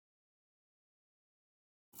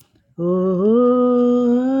Oh,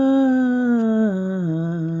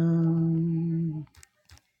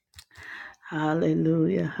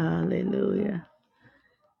 hallelujah, hallelujah.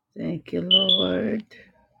 Thank you, Lord.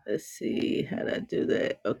 Let's see how to do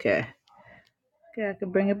that. Okay. Okay, I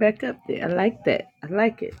can bring it back up there. I like that. I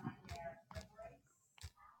like it.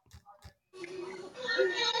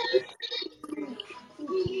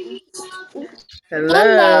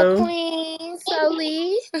 Hello, Hello. Queen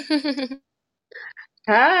Sully.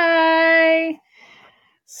 Hi.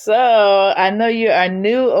 So I know you are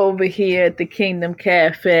new over here at the Kingdom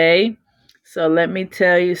Cafe. So let me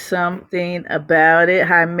tell you something about it.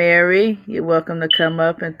 Hi, Mary. You're welcome to come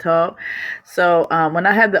up and talk. So when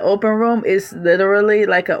I have the open room, it's literally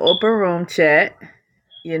like an open room chat,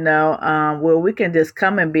 where we can just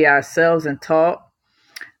come and be ourselves and talk.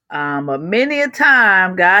 But many a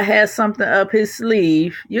time, God has something up his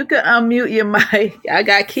sleeve. You can unmute your mic. I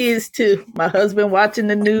got kids too. My husband watching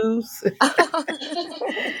the news,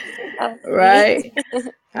 Okay. right?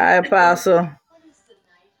 Hi, Apostle.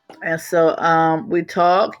 And so we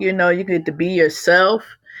talk, you get to be yourself.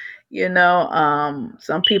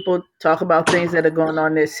 Some people talk about things that are going on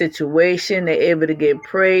in their situation. They're able to get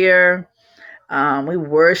prayer. We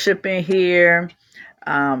worship in here.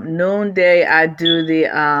 Noonday, I do the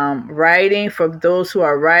writing for those who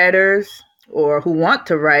are writers or who want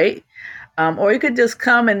to write. Or you could just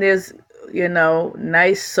come and there's,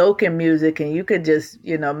 nice soaking music and you could just,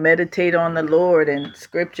 meditate on the Lord and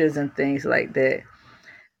scriptures and things like that.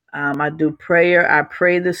 I do prayer. I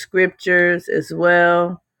pray the scriptures as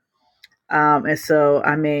well. And so,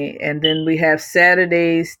 and then we have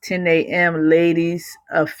Saturdays, 10 a.m., Ladies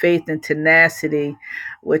of Faith and Tenacity,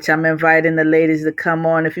 which I'm inviting the ladies to come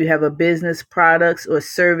on. If you have a business, products, or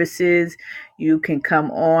services, you can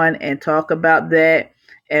come on and talk about that,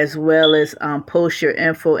 as well as post your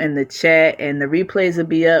info in the chat. And the replays will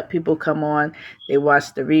be up. People come on, they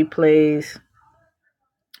watch the replays.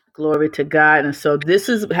 Glory to God. And so this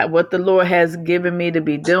is what the Lord has given me to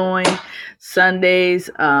be doing. Sundays,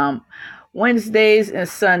 Wednesdays, and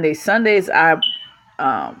Sundays. Sundays, I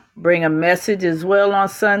bring a message as well on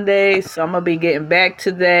Sundays. So I'm going to be getting back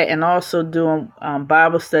to that and also doing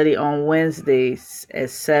Bible study on Wednesdays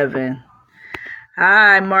at 7.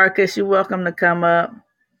 Hi, Marcus. You're welcome to come up.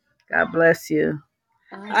 God bless you.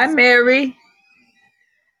 Hi, Awesome. Mary.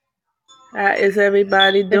 How is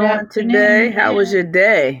everybody Good doing today? afternoon. How was your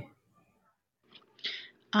day?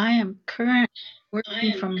 I am currently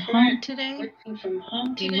working from home today.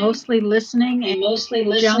 Be mostly listening and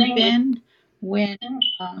jump in when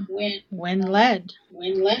uh, when led.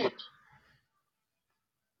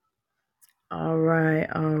 All right,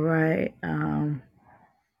 all right.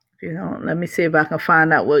 Let me see if I can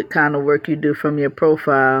find out what kind of work you do from your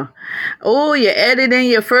profile. Oh, you're editing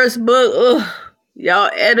your first book. Oh,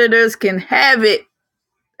 y'all editors can have it.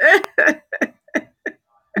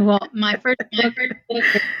 Well, my first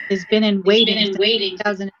book has been in waiting since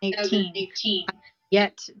 2018. I've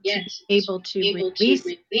yet to be able to release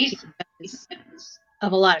it because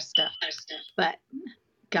of a lot of stuff. But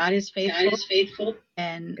God is faithful,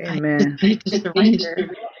 and I just Amen. need to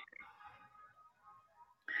surrender.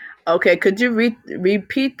 Okay, could you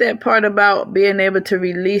repeat that part about being able to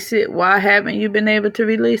release it? Why haven't you been able to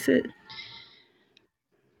release it?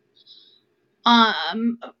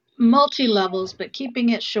 Um, Multi levels, but keeping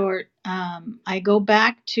it short. I go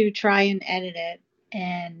back to try and edit it,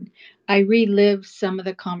 and I relive some of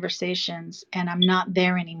the conversations, and I'm not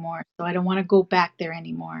there anymore. So I don't want to go back there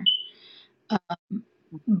anymore.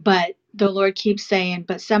 But the Lord keeps saying,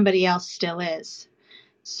 but somebody else still is.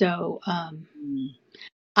 So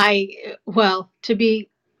to be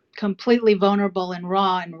completely vulnerable and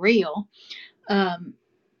raw and real, um,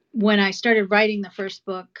 when I started writing the first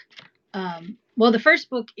book, the first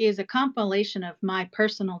book is a compilation of my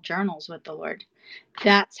personal journals with the Lord.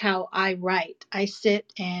 That's how I write. I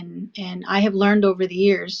sit and I have learned over the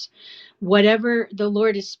years, whatever the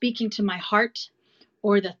Lord is speaking to my heart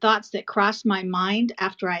or the thoughts that cross my mind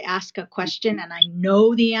after I ask a question and I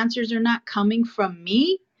know the answers are not coming from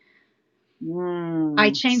me,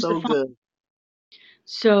 I change the So font. good.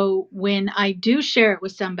 So when I do share it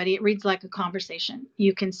with somebody, it reads like a conversation.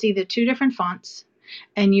 You can see the two different fonts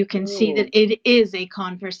and you can see that Oh. it is a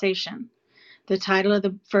conversation. The title of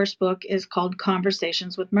the first book is called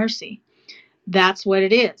Conversations with Mercy. That's what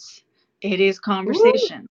it is. It is Ooh.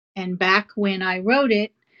 conversation. And back when I wrote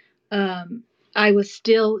it, um, I was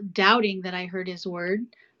still doubting that I heard his word.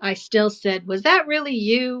 I still said, was that really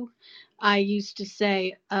you? I used to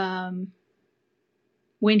say,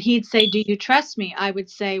 when he'd say, do you trust me? I would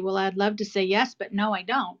say, well, I'd love to say yes, but no, I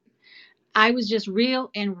don't. I was just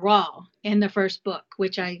real and raw in the first book,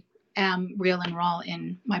 which I am real and raw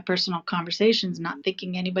in my personal conversations, not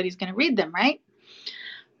thinking anybody's going to read them, right?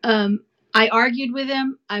 I argued with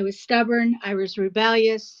him. I was stubborn. I was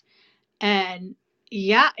rebellious. And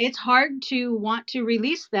yeah, it's hard to want to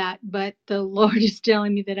release that, but the Lord is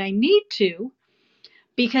telling me that I need to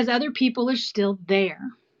because other people are still there.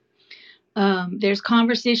 There's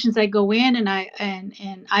conversations I go in, and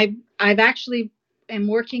I've actually am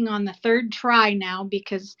working on the third try now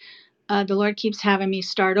because the Lord keeps having me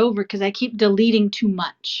start over because I keep deleting too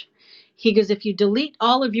much. He goes, if you delete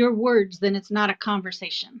all of your words, then it's not a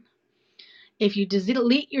conversation. If you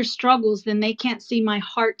delete your struggles, then they can't see my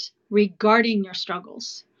heart regarding your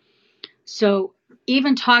struggles. So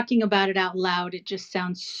even talking about it out loud, it just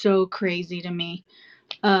sounds so crazy to me.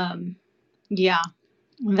 Yeah,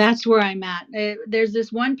 that's where I'm at. There's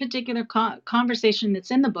this one particular conversation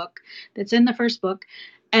that's in the book, that's in the first book,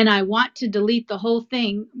 and I want to delete the whole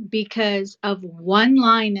thing because of one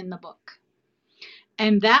line in the book.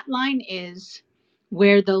 And that line is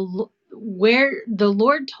where the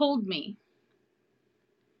Lord told me,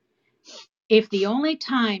 if the only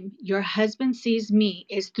time your husband sees me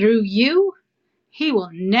is through you, he will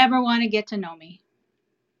never want to get to know me.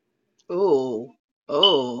 Oh,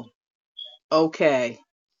 oh, okay.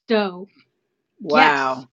 So, yes,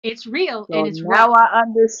 Wow. it's real and So it's raw. now I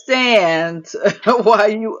understand why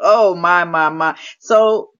you, oh my.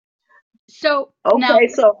 So now Okay,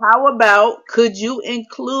 so how about could you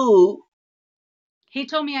include, he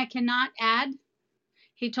told me I cannot add.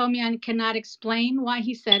 He told me I cannot explain why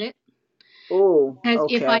he said it. oh, Because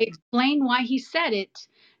if I okay. explain why he said it,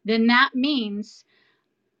 then that means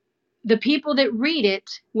the people that read it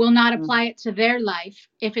will not apply it to their life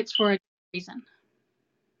if it's for a reason.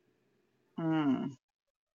 Mm-hmm.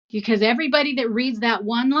 Because everybody that reads that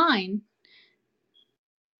one line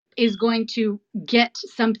is going to get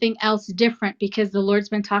something else different because the Lord's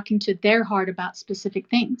been talking to their heart about specific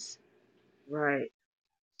things. Right.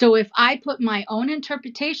 So if I put my own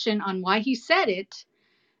interpretation on why he said it,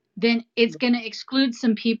 then it's going to exclude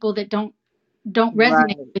some people that don't Right.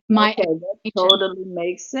 resonate with my Okay, that explanation. totally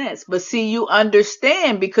makes sense. But see, you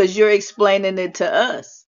understand because you're explaining it to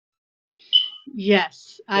us.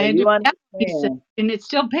 Yes, So I you understand what he said, understand. and it's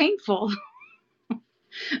still painful.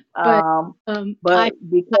 but Um, I but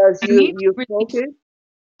because I need you to release. focus,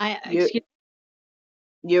 I you're excuse.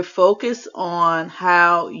 you're focused on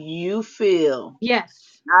how you feel,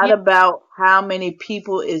 Yes, not yes, about how many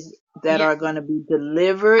people is that yes, are going to be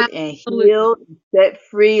delivered and absolutely. healed and set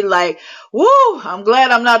free. Like, woo! I'm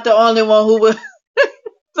glad I'm not the only one who would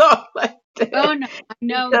talk like Oh that no, I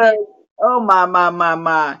know because that oh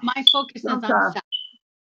my. my focus is on Sometimes, self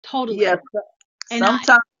totally, yes, and I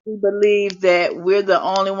sometimes we believe that we're the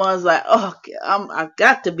only ones. Like, oh, I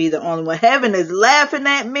got to be the only one. Heaven is laughing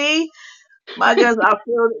at me. My goodness, I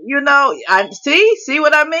feel, I see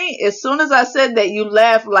what I mean? As soon as I said that, you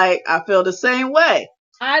laugh like I feel the same way.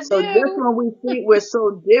 I So just do. when we think we're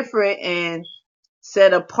so different and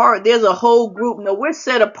set apart, there's a whole group. No, we're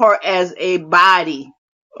set apart as a body,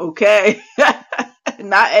 okay?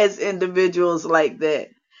 Not as individuals like that.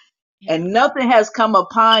 Yeah. And nothing has come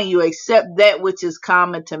upon you except that which is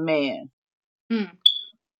common to man. Mm,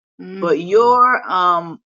 But mm,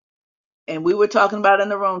 and we were talking about in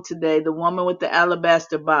the room today, the woman with the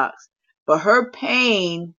alabaster box. But her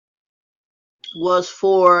pain was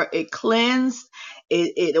for it cleansed,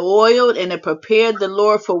 it oiled, and it prepared the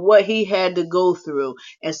Lord for what he had to go through.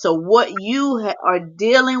 And so what you are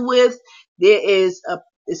dealing with,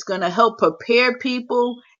 it's going to help prepare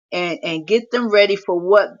people and get them ready for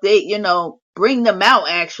what they, bring them out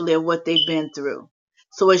actually of what they've been through.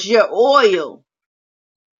 So it's your oil.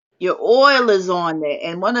 Your oil is on there.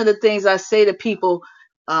 And one of the things I say to people,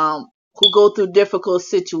 who go through difficult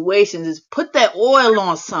situations is put that oil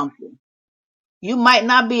on something. You might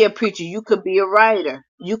not be a preacher. You could be a writer.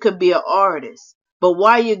 You could be an artist. But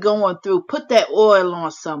while you're going through, put that oil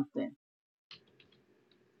on something.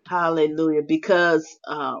 Hallelujah. Because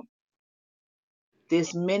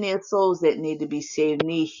there's many souls that need to be saved,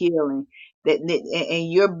 need healing.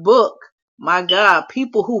 In your book, my God,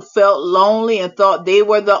 people who felt lonely and thought they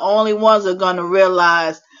were the only ones are going to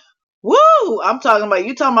realize, woo!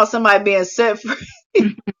 You talking about somebody being set free.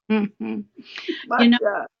 mm. My You know,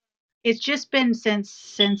 God. it's just been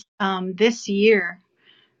since this year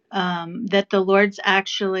that the Lord's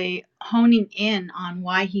actually honing in on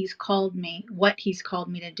why He's called me, what He's called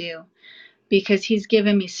me to do, because He's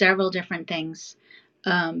given me several different things.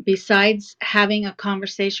 Besides having a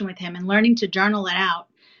conversation with Him and learning to journal it out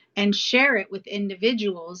and share it with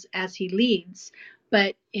individuals as He leads,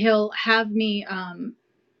 but He'll have me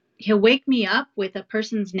he'll wake me up with a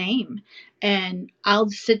person's name, and I'll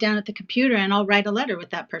sit down at the computer and I'll write a letter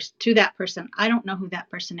with that person to that person. I don't know who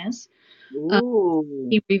that person is. Uh, Ooh.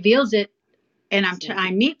 he reveals it, and So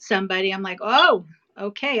I meet somebody. I'm like, oh,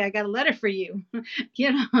 okay, I got a letter for you,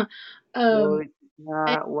 you know. Um, glory to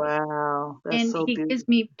God. Wow. That's and so he beautiful. gives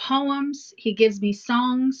me poems. He gives me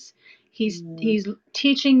songs. Mm, He's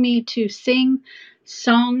teaching me to sing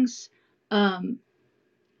songs. Um,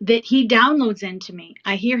 that he downloads into me.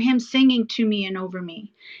 I hear him singing to me and over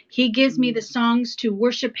me. He gives me mm, the songs to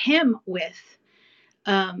worship him with.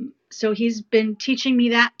 So he's been teaching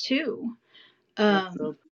me that too. that's Um,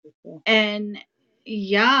 so beautiful. and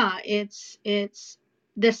yeah, it's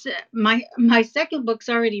this my second book's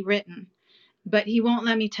already written, but he won't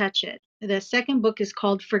let me touch it. The second book is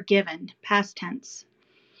called Forgiven, past tense.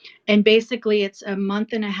 And basically, it's a month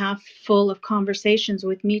and a half full of conversations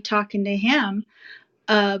with me talking to him,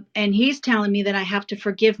 and he's telling me that I have to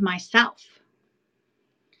forgive myself.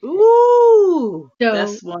 Ooh. So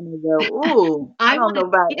That's one of the ooh. I I don't want know to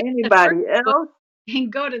about skip the first anybody book else.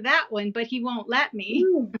 and go to that one, but he won't let me.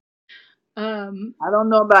 Ooh. Um, I don't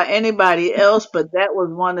know about anybody else, but that was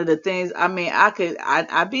one of the things. I mean, I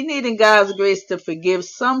be needing God's grace to forgive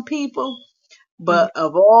some people, mhm. but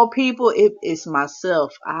of all people, it's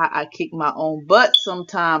myself. I kick my own butt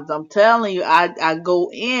sometimes. I'm telling you, I go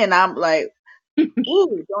in. I'm like,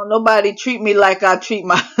 ooh, don't nobody treat me like I treat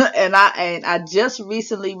my. And I just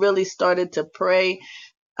recently really started to pray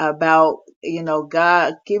about,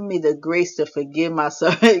 God, give me the grace to forgive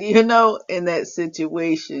myself, in that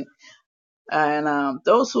situation. And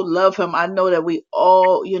those who love him, I know that we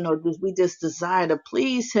all, we just desire to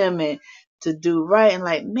please him and to do right. And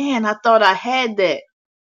like, man, I thought I had that,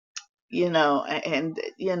 if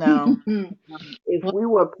Well, we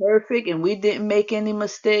were perfect and we didn't make any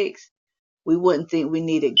mistakes, we wouldn't think we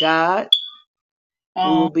needed God.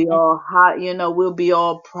 We oh, would be all hot, we'll be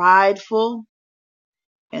all prideful.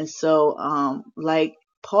 And so, like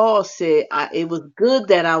Paul said, it was good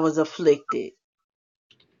that I was afflicted.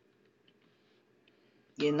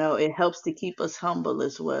 It helps to keep us humble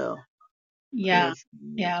as well. yeah, Praise God.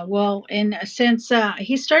 yeah. Well, and since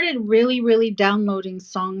he started really, really downloading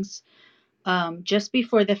songs just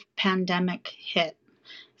before the pandemic hit,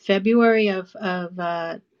 February of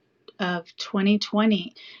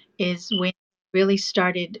 2020 is when he really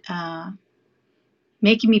started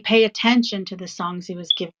making me pay attention to the songs he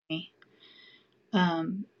was giving me.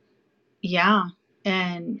 Um, yeah,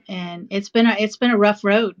 and it's been a rough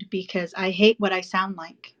road because I hate what I sound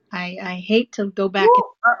like. I hate to go back Ooh,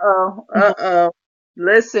 uh-oh, and voice. uh-oh.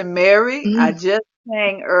 Listen, Mary, I Mm, just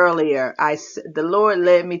sang earlier. The Lord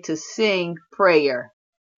led me to sing prayer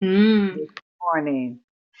mm, this morning.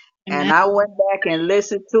 And amen. I went back and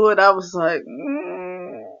listened to it. I was like,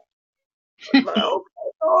 okay,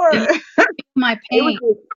 You Lord. feel my It was pain.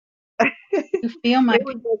 just, You feel my it pain.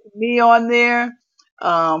 was just me on there.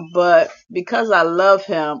 But because I love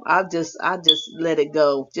him, I just let it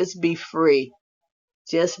go. Just be free.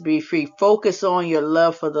 Just be free. Focus on your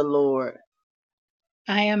love for the Lord.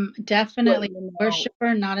 I am But definitely a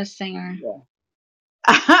worshiper, not a singer. yeah.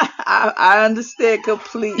 I understand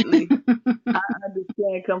completely. I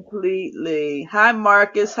understand completely. Hi,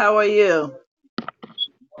 Marcus. How are you?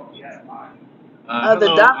 The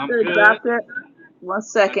Hello, I'm good. doctor, one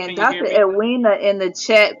second. Can you hear Dr. me? Edwina in the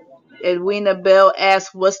chat, Edwina Bell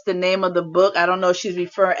asked, what's the name of the book? I don't know if she's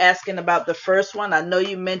asking about the first one. I know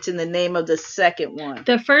you mentioned the name of the second one.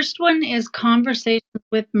 The first one is Conversations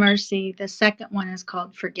with Mercy. The second one is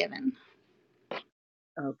called Forgiven.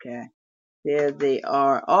 Okay. There they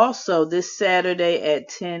are. Also, this Saturday at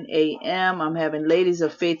 10 a.m., I'm having Ladies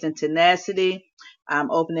of Faith and Tenacity. I'm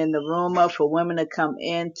opening the room up for women to come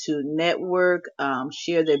in to network,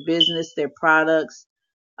 share their business, their products,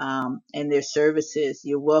 and their services.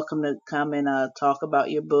 You're welcome to come and talk about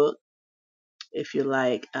your book if you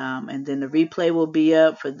like. And then the replay will be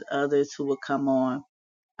up for the others who will come on,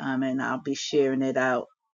 and I'll be sharing it out.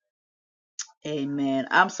 Amen.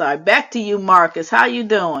 I'm sorry. Back to you, Marcus. How you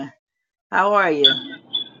doing? How are you?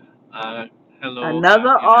 Uh, Hello, Another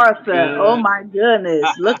I'm Arthur. Oh good. my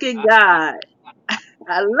goodness. Look at God.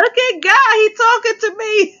 Look at God. He talking to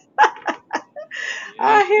me. Yes,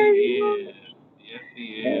 I he hear you, is. Yes, he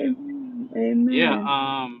Lord. is. Amen. Yeah. Amen.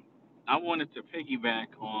 I wanted to piggyback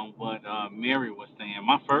on what Mary was saying.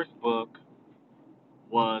 My first book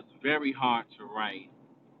was very hard to write,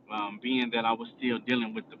 being that I was still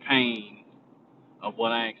dealing with the pain of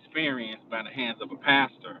what I experienced by the hands of a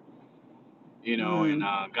pastor. And Mm.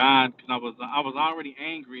 God, because I was already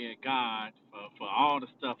angry at God for all the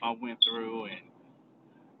stuff I went through, and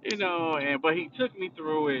but He took me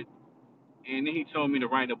through it And then he told me to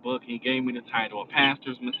write a book. He gave me the title, A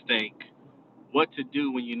Pastor's Mistake: What to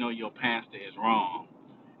Do When You Know Your Pastor Is Wrong.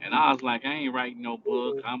 And I was like, I ain't writing no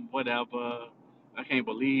book. I'm whatever. I can't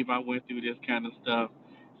believe I went through this kind of stuff.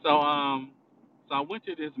 So I went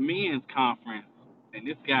to this men's conference, and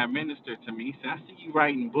this guy ministered to me. He said, I see you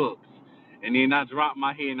writing books. And then I dropped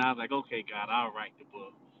my head, and I was like, okay, God, I'll write the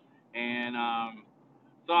book. And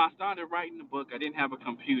so I started writing the book. I didn't have a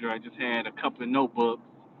computer. I just had a couple of notebooks,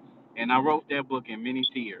 and I wrote that book in many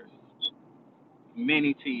tears,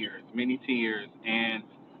 many tears, many tears. And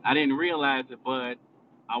I didn't realize it, but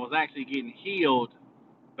I was actually getting healed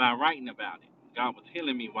by writing about it. God was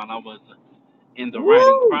healing me while I was in the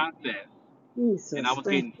writing Woo! process. And I Jesus, was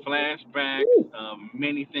thank getting you. flashbacks Woo! of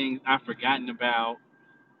many things I've forgotten about.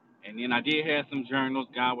 And then I did have some journals.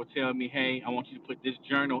 God would tell me, hey, I want you to put this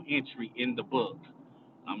journal entry in the book.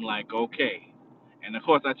 I'm like, okay. And of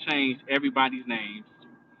course, I changed everybody's names.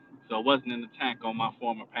 So it wasn't an attack on my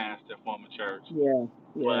former pastor, former church. Yeah,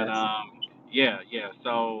 But yes. yeah, yeah.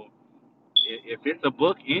 So if it's a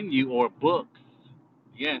book in you or books,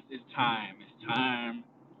 yes, it's time. It's time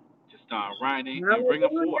to start writing and bring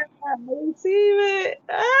them Hallelujah. forth. I receive it.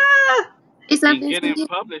 Ah! Say And something to getting you.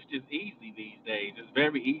 published is easy these days. It's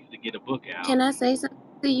very easy to get a book out. Can I say something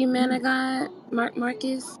to you, man of God,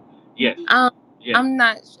 Marcus? Yes, Um, yes. I'm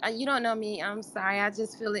not. You don't know me. I'm sorry. I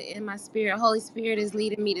just feel it in my spirit. Holy Spirit is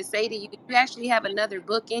leading me to say to you, you actually have another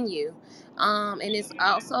book in you, and it's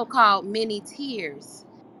also called Many Tears.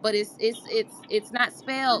 But it's not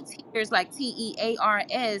spelled tears like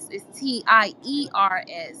Tears. It's Tiers.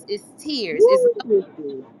 It's tears. It's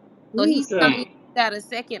Woo! so he's Jesus. telling you Mm. got a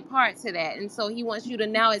second part to that. And so he wants you to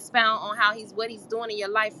now expound on how he's what he's doing in your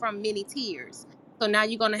life from many tears. So now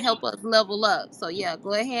you're gonna help us level up. So yeah,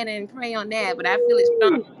 go ahead and pray on that. But I feel it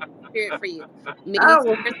strong Woo! spirit for you. Many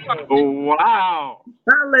tears Powerful. Wow.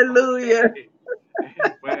 Hallelujah. Okay.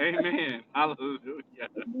 Well, amen. Hallelujah.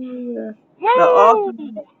 Hallelujah. The author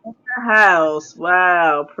Woo! in the house.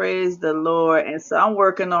 Wow. Praise the Lord. And so I'm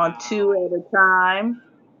working on two Wow. at a time.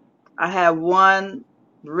 I have one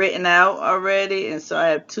written out already, and so I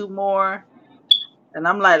have two more. And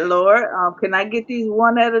I'm like, Yes. Lord, can I get these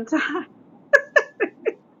one at a time?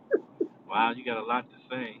 Wow, you got a lot to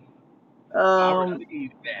say. I Um,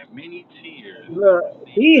 received that. Many tears. I look, received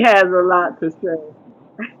he has that. a lot to say.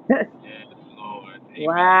 Yes, Lord.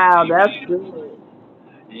 Amen. Wow, that's Amen. good.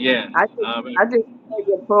 Yes. I just I just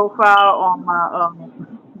made a profile on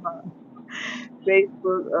my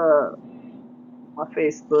Facebook my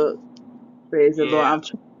Facebook. Praise the Lord. yeah. I'm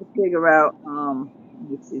trying to figure out let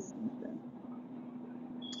me see something.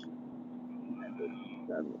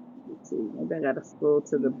 Let me see. Maybe I gotta scroll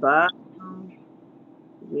to the bottom.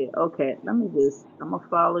 Yeah, okay. I'm gonna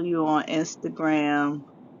follow you on Instagram.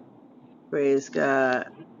 Praise God.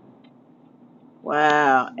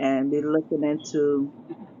 Wow. And be looking into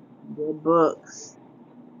your books.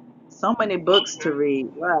 So many books to Okay. read.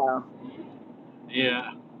 Wow.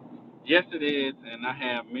 Yeah. Yes, it is. And I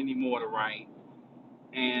have many more to write.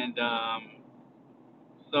 And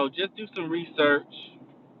so just do some research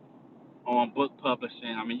on book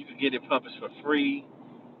publishing. I mean, you can get it published for free,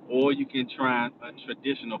 or you can try a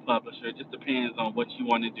traditional publisher. It just depends on what you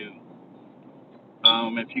want to do.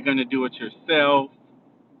 If you're going to do it yourself,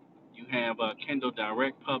 you have Kindle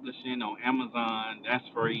Direct Publishing on Amazon. That's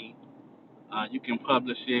free. You can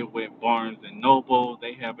publish it with Barnes and Noble.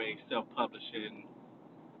 They have a self-publishing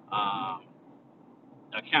uh,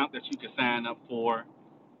 account that you can sign up for.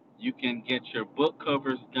 You can get your book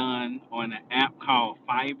covers done on an app called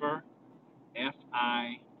Fiverr,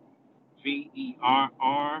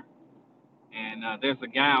 Fiverr. And there's a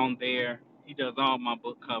guy on there. He does all my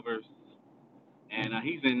book covers, and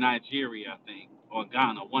he's in Nigeria, I think, or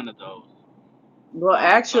Ghana, one of those. Well,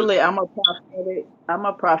 So, actually, I'm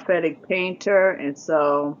a prophetic painter, and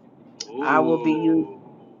so I will be using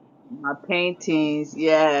ooh, my paintings.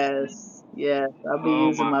 Yes, yes, I'll be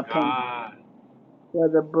oh using my my paint God, for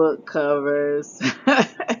the book covers.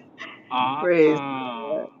 Praise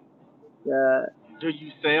awesome! God. Do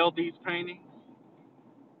you sell these paintings?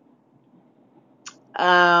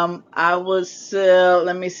 I would sell,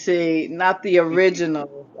 let me see, not the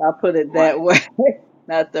originals. I'll put it that Right, way.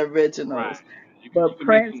 Not the originals. right. You But can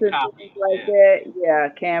make prints some and things copies. like Yes, that, yeah,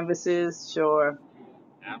 canvases, sure.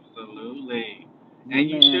 absolutely, and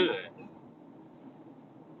you Amen. should,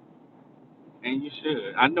 and you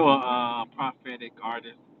should. I know a prophetic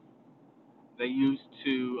artist. They used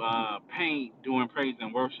to paint during praise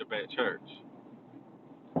and worship at church,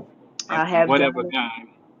 I in have done whatever it. kind.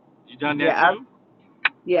 You done that Yeah, too?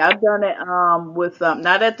 Yeah, I've done it with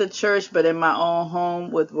not at the church, but in my own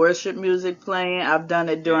home with worship music playing. I've done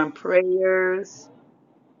it Yeah. during prayers.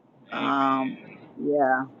 Um, Amen.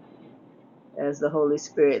 yeah, as the Holy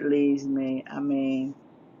Spirit leads me. I mean,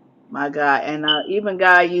 my God, and even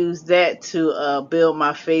God used that to build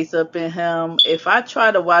my faith up in Him. If I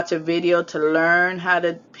try to watch a video to learn how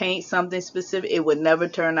to paint something specific, it would never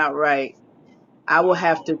turn out right. I will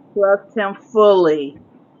have Wow. to trust Him fully,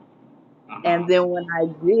 Uh-huh. and then when I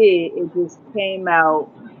did, it just came out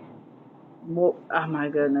more. Oh my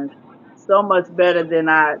goodness, so much better than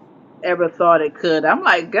I ever thought it could. I'm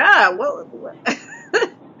like, God, what?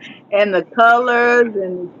 And the colors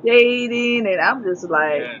and the shading, and I'm just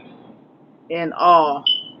like Yes. in awe,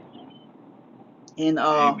 in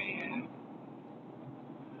awe. Amen.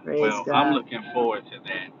 Praise Well, I'm God, looking forward to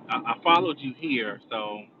that. I followed you here,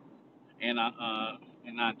 so and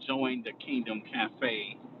I joined the Kingdom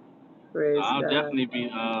Cafe. So praise I'll God. definitely be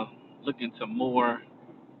looking to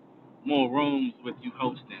more rooms with you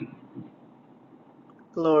hosting.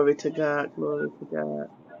 Glory to God, glory to God.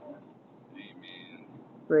 Amen.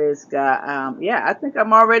 Praise God. Yeah, I think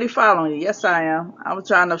I'm already following you. Yes, I am. I was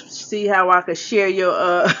trying to see how I could share your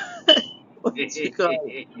what you call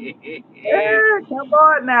it. Come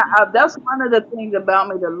on now. That's one of the things about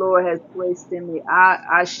me the Lord has placed in me.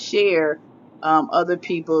 I share other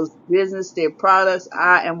people's business, their products.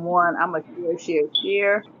 I am one. I'm a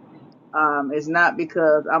share. It's not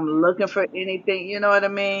because I'm looking for anything, you know what I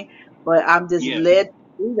mean? But I'm just Yes, led to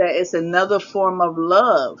do that. It's another form of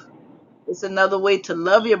love. It's another way to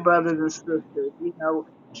love your brothers and sisters. You know,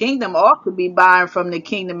 kingdom ought to be buying from the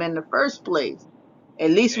kingdom in the first place.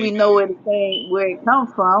 At least we know where amen. the thing where it come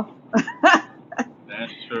from.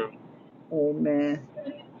 That's true. Amen.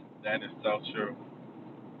 That is so true.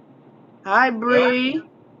 Hi, Well, Bree.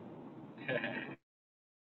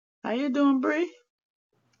 How you doing, Bree?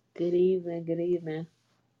 Good evening, good evening.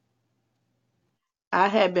 I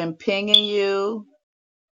have been pinging you,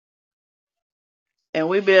 and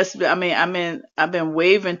we been. I've been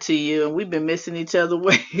waving to you, and we've been missing each other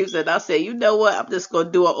waves. And I said, you know what? I'm just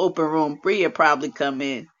gonna do an open room. Bree will probably come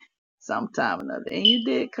in sometime or another, and you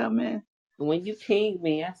did come in. When you pinged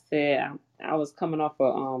me, I said I was coming off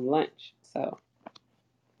of lunch, so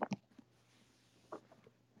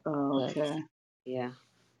Oh, but okay. yeah,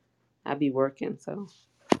 I be working, so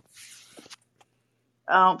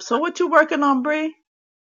So what you working on, Bree?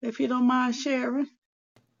 If you don't mind sharing.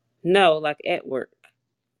 no, like at work.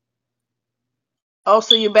 Oh,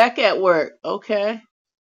 so you're back at work. Okay.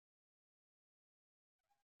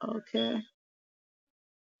 Okay.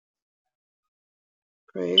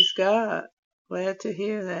 Praise God. Glad to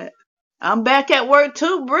hear that. I'm back at work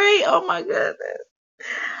too, Bree. Oh my goodness.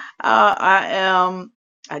 I am.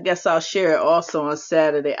 I guess I'll share it also on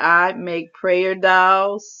Saturday. I make prayer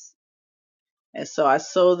dolls, and so I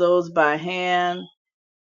sew those by hand.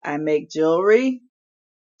 I make jewelry.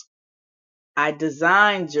 I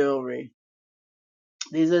design jewelry.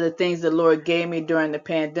 These are the things the Lord gave me during the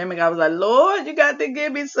pandemic. I was like, Lord, you got to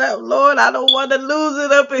give me something. Lord, I don't want to lose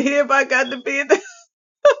it up in here if I got to be in the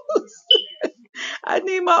house. I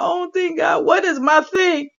need my own thing, God. What is my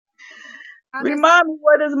thing? How does Remind me,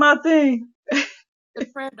 what is my thing? the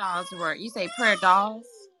prayer dolls work? You say prayer dolls?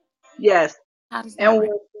 Yes, How does that and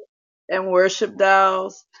work? worship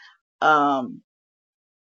dolls. Um,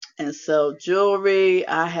 and so jewelry.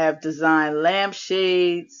 I have designed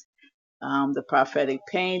lampshades. The prophetic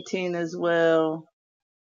painting as well.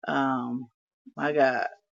 Um, my God,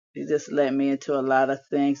 He just led me into a lot of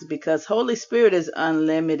things because Holy Spirit is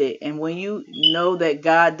unlimited, and when you know that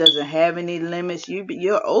God doesn't have any limits,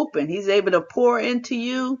 you're open. He's able to pour into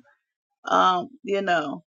you, you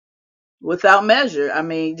know, without measure. I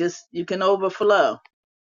mean, just you can overflow.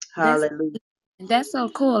 That's Hallelujah. That's so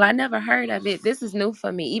cool. I never heard of it. This is new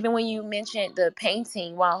for me. Even when you mentioned the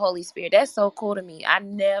painting while Holy Spirit, that's so cool to me. I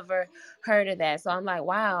never heard of that. So I'm like,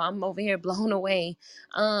 wow, I'm over here blown away.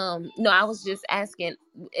 No, I was just asking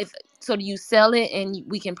if so do you sell it and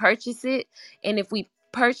we can purchase it? And if we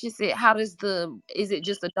purchase it, how does is it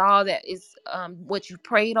just a doll that is what you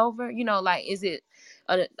prayed over? You know, like is it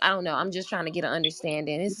I don't know. I'm just trying to get an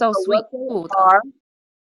understanding. It's so So sweet. what they Cool though.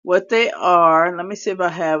 are, let me see if I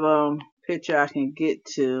have picture I can get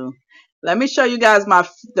to. Let me show you guys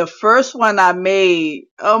the first one I made.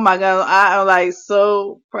 Oh my God, I am like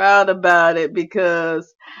so proud about it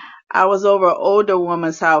because I was over an older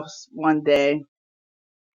woman's house one day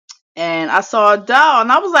and I saw a doll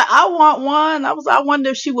and I was like, I want one. I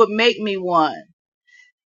wonder if she would make me one.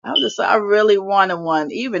 I really wanted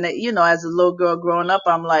one. Even, as a little girl growing up,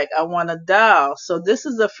 I'm like, I want a doll. So this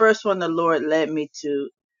is the first one the Lord led me to.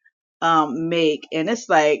 make, and it's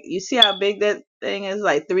like, you see how big that thing is,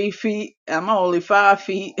 like 3 feet. I'm only 5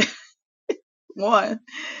 feet one,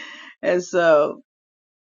 and so,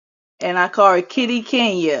 and I call her Kitty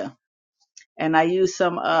Kenya, and I use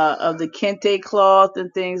some of the kente cloth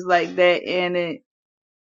and things like that in it.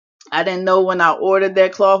 I didn't know when I ordered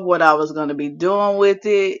that cloth what I was going to be doing with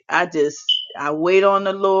it. I wait on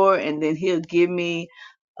the Lord, and then He'll give me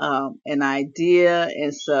an idea,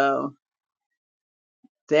 and so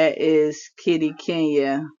that is Kitty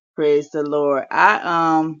Kenya. Praise the Lord.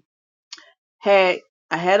 Had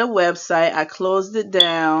I had a website. I closed it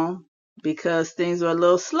down because things were a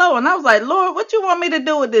little slow, and I was like, Lord, what you want me to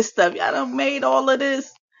do with this stuff? Y'all done made all of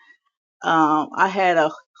this. I had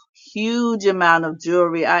a huge amount of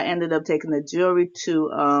jewelry. I ended up taking the jewelry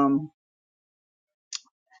to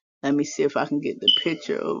let me see if I can get the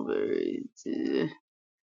picture over.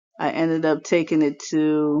 I ended up taking it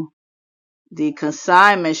to the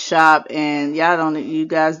consignment shop, and you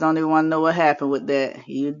guys don't even want to know what happened with that.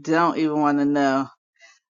 You don't even want to know.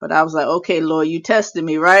 But I was like, okay, Lord, you tested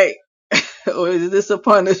me, right? Or is this a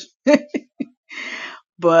punishment?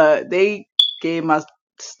 But they gave my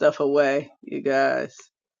stuff away, you guys.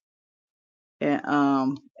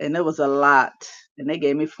 And it was a lot. And they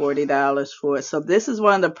gave me $40 for it. So this is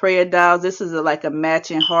one of the prayer dolls. This is like a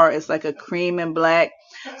matching heart. It's like a cream and black.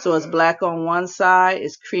 So it's black on one side,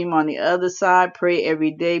 it's cream on the other side. Pray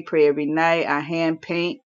every day, pray every night. I hand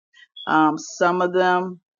paint some of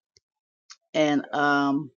them, and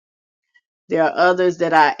there are others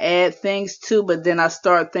that I add things to, but then I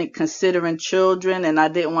start considering children, and I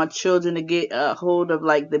didn't want children to get a hold of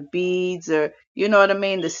like the beads, or you know what I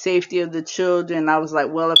mean, the safety of the children. I was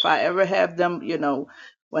like, well, if I ever have them,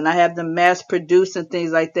 when I have them mass produced and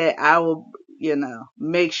things like that, I will,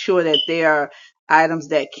 make sure that they are items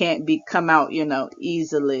that can't be come out,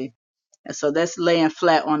 easily. And so that's laying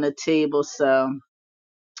flat on the table. So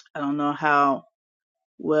I don't know how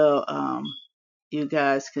well you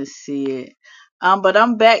guys can see it. But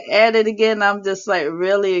I'm back at it again. I'm just like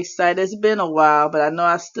really excited. It's been a while, but I know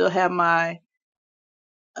I still have my,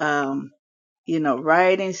 um,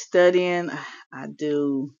 writing, studying. I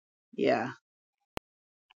do. Yeah.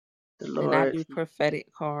 The And I Lord. do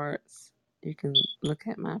prophetic cards. You can look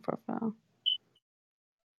at my profile.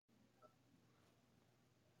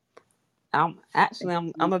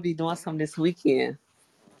 I'm gonna be doing some this weekend,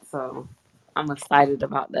 so I'm excited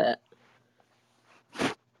about that.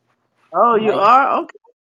 Oh, you Like, are? Okay.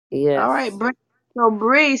 All right. yes, So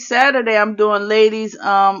Bree, Saturday I'm doing ladies,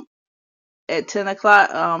 at 10 o'clock,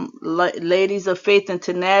 ladies of faith and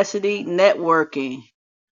tenacity networking.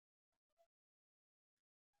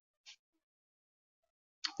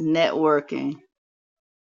 Networking.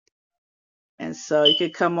 And so you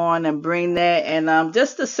could come on and bring that, and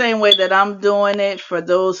just the same way that I'm doing it, for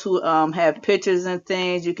those who have pictures and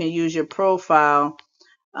things, you can use your profile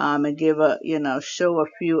and give show a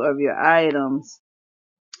few of your items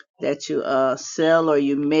that you sell or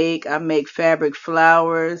you make. I make fabric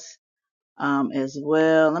flowers as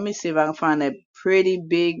well. Let me see if I can find that pretty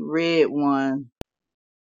big red one.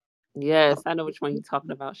 yes, I know which one you're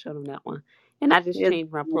talking about. Show them that one. And I just Here's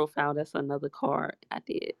changed my profile. That's another card I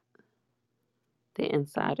did. The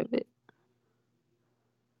inside of it.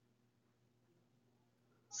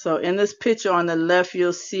 So in this picture on the left,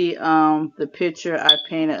 you'll see the picture I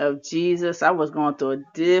painted of Jesus. I was going through a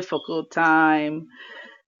difficult time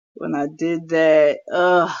when I did that.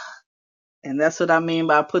 And that's what I mean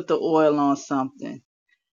by put the oil on something.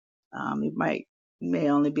 You may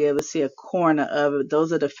only be able to see a corner of it.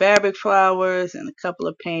 Those are the fabric flowers and a couple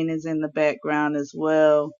of paintings in the background as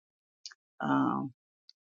well. Um,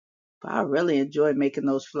 but I really enjoy making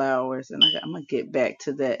those flowers, and I'm gonna get back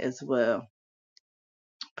to that as well.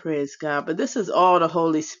 Praise God. But this is all the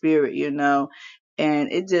Holy Spirit,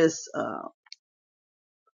 and it just,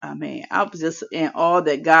 I'm just in awe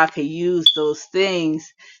that God can use those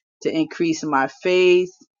things to increase my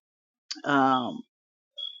faith. Um,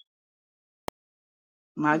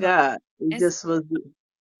 my Hello. God, it It's, just was.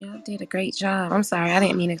 you did a great job. I'm sorry, I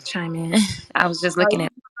didn't mean to chime in. I was just looking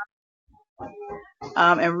at.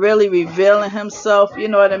 And really revealing Himself, you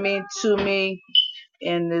know what I mean, to me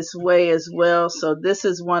in this way as well. So this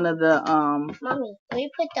is one of the Mommy, where you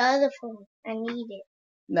put the other phone? I need it.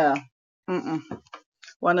 No. Mm-mm.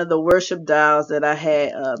 One of the worship dials that I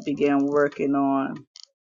had began working on.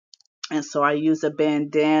 And so I use a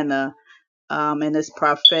bandana, and it's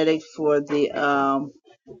prophetic for the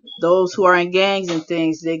those who are in gangs and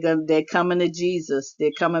things. They're coming to Jesus.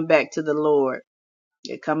 They're coming back to the Lord.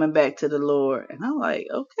 They're coming back to the Lord. And I'm like,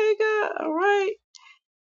 okay, God, all right.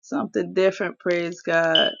 Something different, praise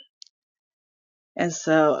God. And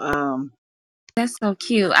so, That's so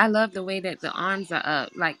cute. I love the way that the arms are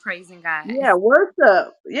up, like praising God. yeah,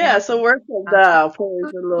 worship. Yeah, Yeah. so worship God. Praise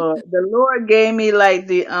the Lord. The Lord gave me like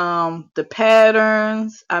the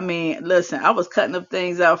patterns. I mean, listen, I was cutting up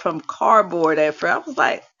things out from cardboard at first. I was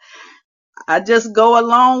like, I just go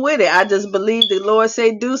along with it. I just believe the Lord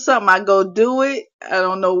say do something. I go do it. I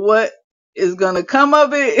don't know what is gonna come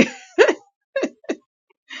of it.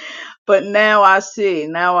 But now I see.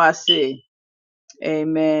 Now I see.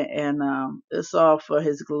 Amen. And it's all for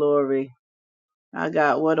his glory. I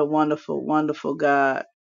got what a wonderful, wonderful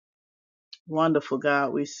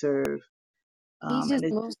God we serve. He And just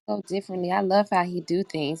it's moves so differently. I love how he do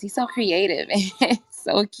things. He's so creative.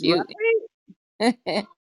 So cute. right,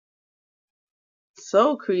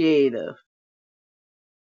 so creative.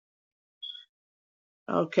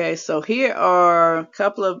 Okay, so here are a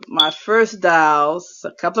couple of my first dials,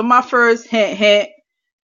 a couple of my first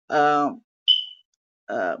um,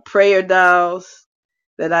 prayer dials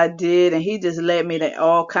that I did, and he just let me to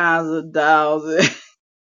all kinds of dials, and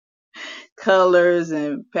colors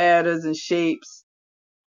and patterns and shapes.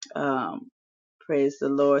 Um, Praise the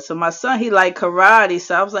Lord. So my son, he liked karate,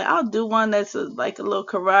 so I was like, I'll do one that's like a little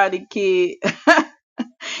karate kid.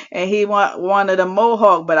 And he wanted a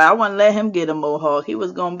mohawk, but I wouldn't let him get a mohawk. He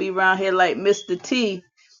was gonna be around here like Mr. T.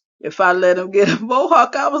 If I let him get a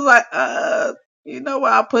mohawk, I was like, you know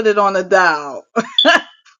what? I'll put it on a dial.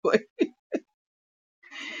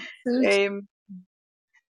 Amen.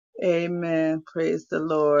 Amen. Praise the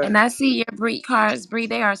Lord. And I see your Brie cards, Brie.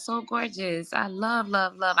 They are so gorgeous. I love,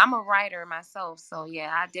 love, love. I'm a writer myself, so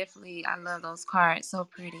yeah, I love those cards. So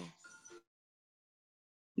pretty.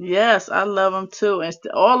 Yes, I love them too. And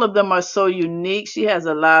all of them are so unique. She has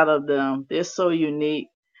a lot of them. They're so unique.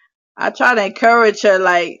 I try to encourage her,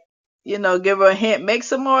 like, give her a hint. Make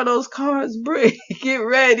some more of those cards, Brie. Get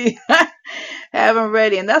ready. Have them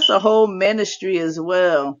ready. And that's a whole ministry as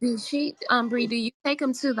well. Brie, do you take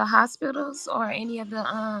them to the hospitals or any of the,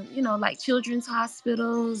 like children's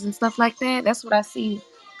hospitals and stuff like that? That's what I see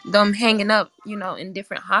them hanging up, in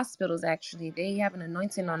different hospitals. Actually, they have an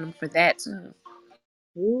anointing on them for that too.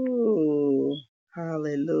 Ooh,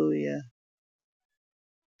 hallelujah.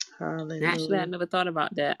 Actually, I Hallelujah. never thought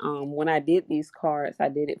about that. When I did these cards, I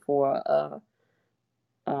did it for a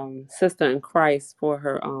sister in Christ for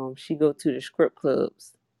her. She go to the script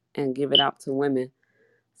clubs and give it out to women.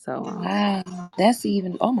 So Wow, that's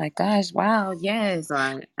even. Oh my gosh! Wow, yes.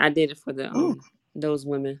 I did it for the Mm. those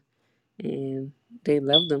women, and they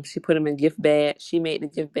loved them. She put them in gift bags. She made the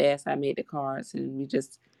gift bags. I made the cards, and we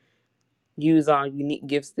just used our unique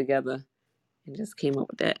gifts together and just came up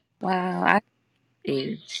with that. Wow,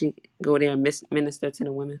 And she go there and minister to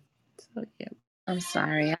the women. So yeah. I'm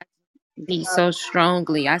sorry. See so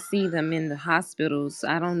strongly. I see them in the hospitals.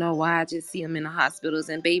 I don't know why. I just see them in the hospitals,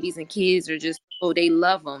 and babies and kids are just oh, they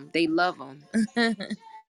love them. They love them.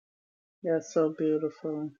 That's so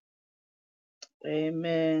beautiful.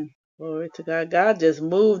 Amen. Glory to God. God just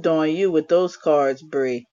moved on you with those cards,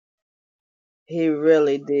 Bree. He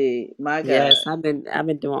really did. My God. Yes, I've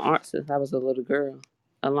been doing art since I was a little girl,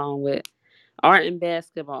 along with art and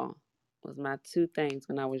basketball was my two things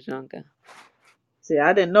when I was younger. See,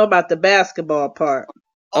 I didn't know about the basketball part.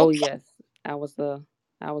 Oh yes, I was a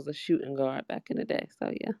I was a shooting guard back in the day.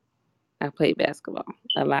 So yeah, I played basketball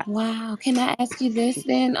a lot. Wow. Can I ask you this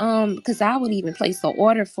then? Because I would even place an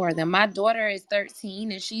order for them. My daughter is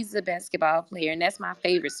 13 and she's a basketball player, and that's my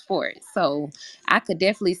favorite sport. So I could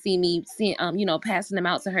definitely see me seeing passing them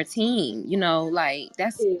out to her team. Like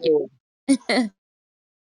that's Ooh.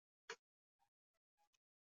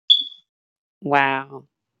 Wow,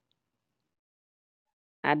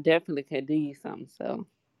 I definitely could do you something. So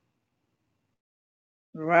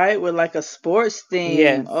Right, with like a sports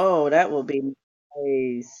theme. yes, Oh, that will be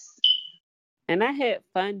nice. and I had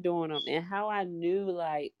fun doing them. And how I knew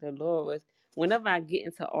like the Lord was whenever I get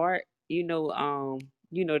into art,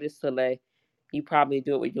 this Soleil, you probably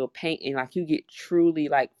do it with your painting. Like you get truly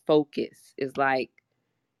like focused. It's like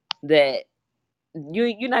that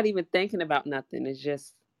you're not even thinking about nothing. It's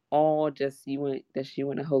just all just you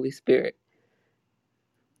and the Holy Spirit.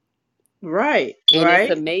 Right, And it's right.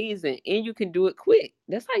 amazing. And you can do it quick.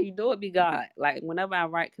 That's how you do it, be God. Like whenever I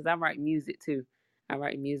write, because I write music too. I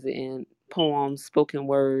write music and poems, spoken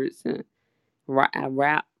words, and I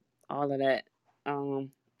rap, all of that.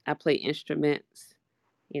 I play instruments,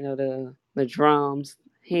 the drums,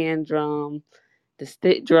 hand drum, the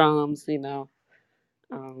stick drums.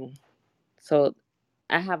 Um, so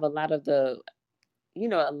I have a lot of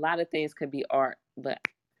a lot of things can be art, but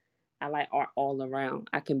I like art all around.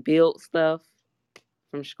 I can build stuff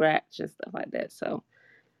from scratch and stuff like that. So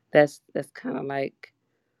That's kind of like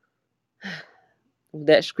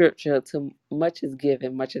that scripture, to much is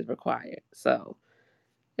given, much is required. So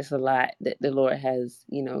it's a lot that the Lord has,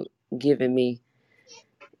 given me.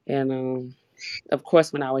 And of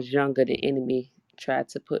course, when I was younger, the enemy tried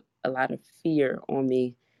to put a lot of fear on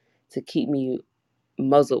me to keep me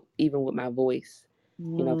muzzled, even with my voice,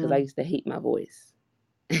 because I Mm. used to hate my voice.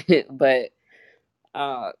 But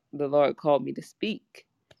the Lord called me to speak,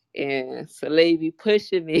 and Soleil be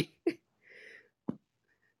pushing me.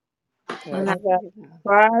 Well, 'Cause, I got a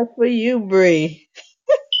surprise for you, Bree.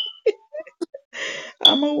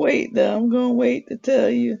 I'm gonna wait though. I'm gonna wait to tell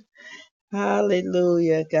you.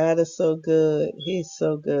 Hallelujah. God is so good. He's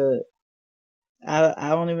so good. I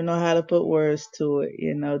don't even know how to put words to it.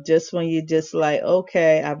 Just when you just like,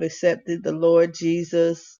 okay, I've accepted the Lord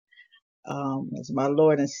Jesus as my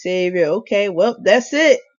Lord and Savior. Okay, well, that's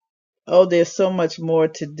it. Oh, there's so much more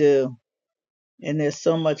to do, and there's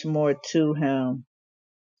so much more to Him.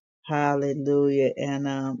 Hallelujah. And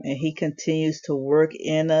He continues to work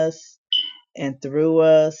in us and through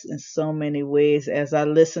us in so many ways. As I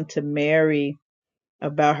listen to Mary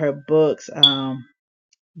about her books,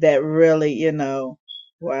 that really,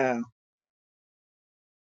 wow.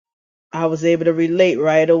 I was able to relate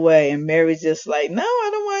right away. And Mary's just like, no, I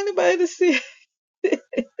don't want anybody to see it.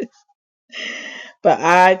 But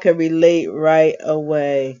I could relate right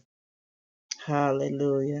away.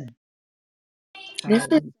 Hallelujah. This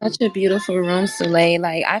is Hallelujah. such a beautiful room, Soleil.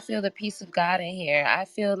 Like I feel the peace of God in here. I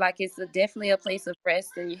feel like it's definitely a place of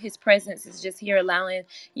rest, and His presence is just here, allowing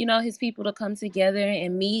His people to come together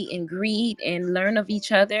and meet and greet and learn of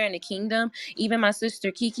each other in the kingdom. Even my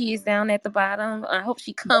sister Kiki is down at the bottom. I hope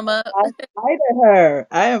she come up.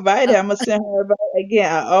 I invited her. I'm gonna send her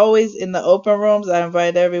again. I always in the open rooms. I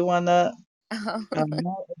invite everyone up. As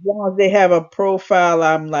long as they have a profile,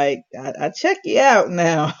 I'm like, I check you out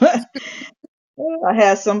now. I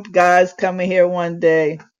had some guys coming here one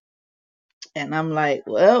day, and I'm like,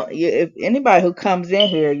 well, if anybody who comes in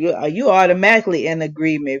here, you automatically in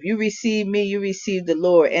agreement. If you receive me, you receive the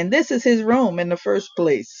Lord, and this is His room in the first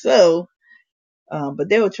place. So, but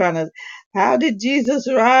they were trying to, how did Jesus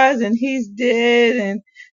rise and He's dead and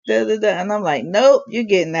da da da, and I'm like, nope, you're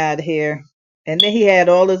getting out of here. And then he had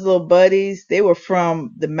all his little buddies. They were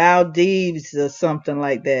from the Maldives or something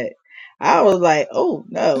like that. I was like, oh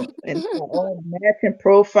no. And they got all matching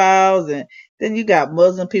profiles. And then you got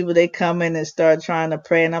Muslim people, they come in and start trying to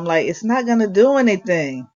pray. And I'm like, it's not going to do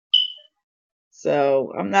anything.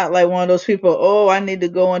 So I'm not like one of those people, oh, I need to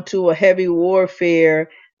go into a heavy warfare.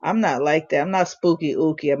 I'm not like that. I'm not spooky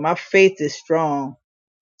ooky. My faith is strong.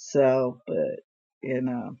 So, but, you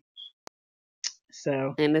know,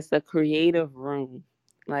 so and it's a creative room.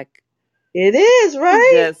 Like, it is, you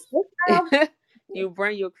right? just you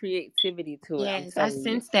bring your creativity to it. I'm Yes, I telling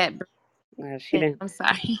you. sense that. She didn't. I'm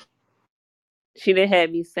sorry. She didn't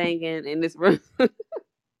have me singing in this room,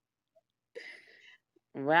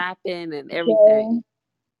 rapping and Okay. everything.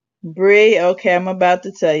 Bree, okay, I'm about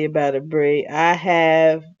to tell you about it, Bree. I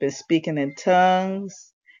have been speaking in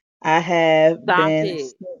tongues. I have Stop been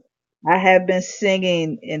it. I have been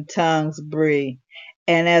singing in tongues, Bree.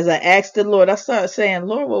 And as I asked the Lord, I started saying,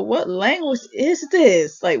 Lord, well, what language is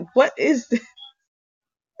this? Like, what is this?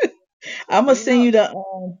 I'm gonna You send know, you the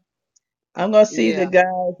I'm gonna see the yeah.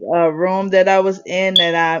 guy's room that I was in,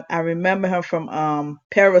 that I remember him from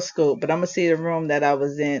Periscope, but I'm gonna see the room that I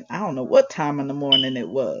was in. I don't know what time in the morning it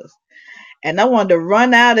was. And I wanted to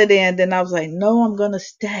run out of there, and then I was like, no, I'm gonna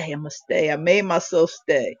stay. I'm gonna stay. I made myself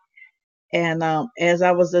stay. And as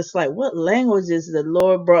I was just like, what languages the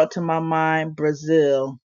Lord brought to my mind?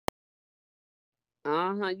 Brazil.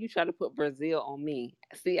 Uh-huh. You try to put Brazil on me.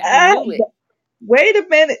 See, I Ah, knew it. wait a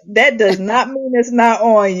minute. That does not mean it's not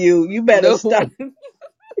on you. You better No. stop.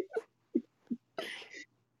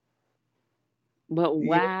 But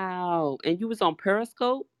Yeah. wow. And you was on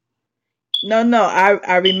Periscope? No, no.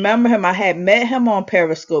 I remember him. I had met him on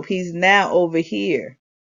Periscope. He's now over here.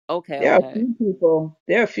 Okay, There are a okay. few people.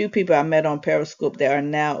 There are a few people I met on Periscope that are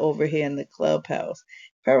now over here in the clubhouse.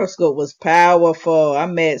 Periscope was powerful. I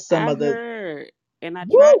met some I of the. heard. And I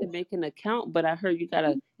tried to Woo! make an account, but I heard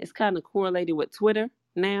it's kind of correlated with Twitter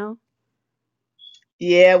now.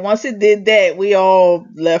 Yeah, once it did that, we all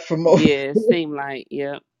left from over. Yeah, it seemed like,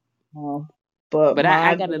 yeah. Um, but But I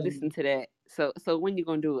my gotta God, listen to that. So when you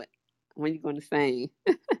gonna do it? When you gonna sing?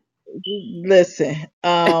 listen,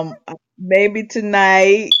 maybe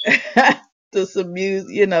tonight to some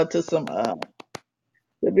music, to some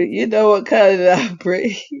you know what, cut it out,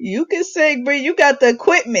 Bree. You can sing, Bree. You got the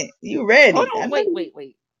equipment. You Hold ready? I on, know wait, you. wait,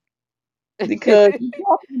 wait. because you're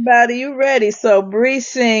talking about it, you ready. So Bree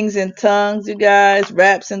sings in tongues, you guys,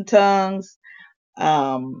 raps in tongues.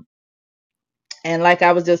 Um, and like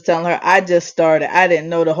I was just telling her, I just started. I didn't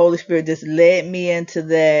know the Holy Spirit just led me into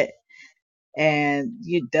that. And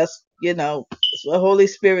that's what Holy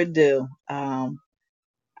Spirit do.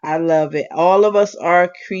 I love it. All of us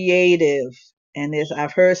are creative. And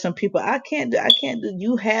I've heard some people, I can't do,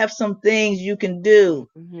 you have some things you can do.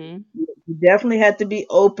 Hmm. You definitely have to be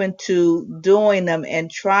open to doing them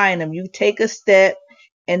and trying them. You take a step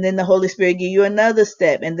and then the Holy Spirit give you another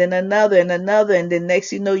step and then another and another. And then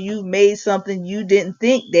next you know, you've made something you didn't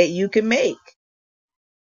think that you can make.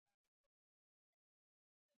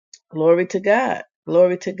 Glory to God.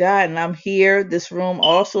 Glory to God. And I'm here. This room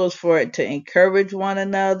also is for it to encourage one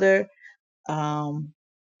another. Um,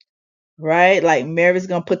 right? Like Mary's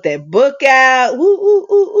gonna put that book out. Woo, ooh,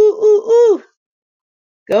 ooh, ooh, ooh, ooh.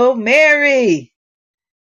 Go Mary.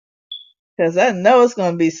 Cause I know it's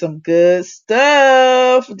gonna be some good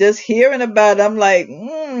stuff. Just hearing about it, I'm like,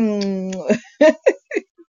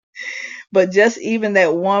 But just even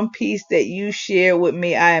that one piece that you shared with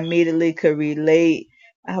me, I immediately could relate.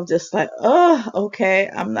 I was just like, oh,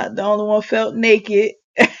 okay. I'm not the only one felt naked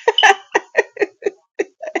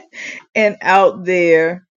and out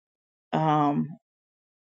there. Um,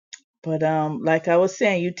 but like I was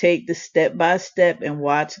saying, you take the step by step and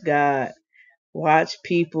watch God, watch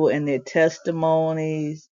people and their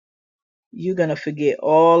testimonies. You're gonna forget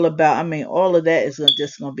all about. I mean, all of that is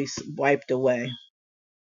just gonna be wiped away.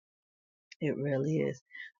 It really is.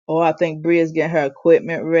 Oh, I think Bree is getting her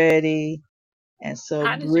equipment ready, and so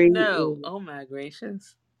How did you Bree know? is. Oh my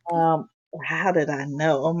gracious. Um, how did I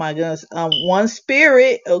know? Oh my goodness. One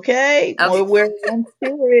spirit. Okay, Okay. we're one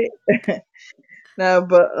spirit. No,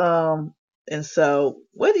 but and so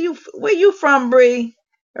where you from, Bree?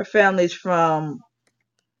 Her family's from,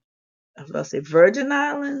 I was gonna say Virgin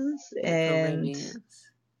Islands The and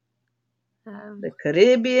Caribbeans. Um, the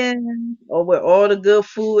Caribbean, or where all the good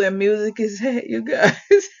food and music is at, you guys.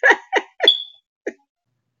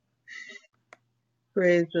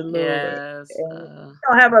 Praise the Lord. yes. And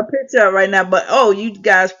I don't have a picture up right now, but oh, you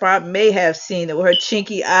guys probably may have seen it with her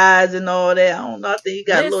chinky eyes and all that. I don't know. I think you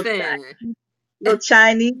got a Listen. little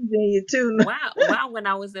Chinese in you too. Wow, when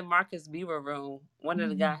I was in Marcus Beaver room, one of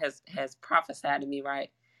the Mm. guys has prophesied to me,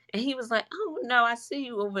 right? And he was like, "Oh no, I see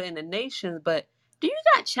you over in the nations, but do you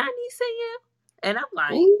got Chinese in you?" And I'm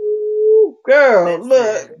like, Ooh, girl,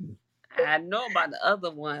 look. "Listen, I know about the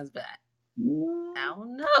other ones, but I Mm.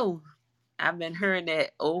 don't know." I've been hearing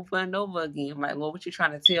that over and over again. I'm like, "Well, what you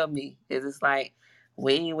trying to tell me? Is it's like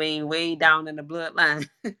way, way, way down in the bloodline?"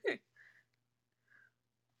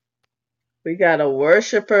 We got a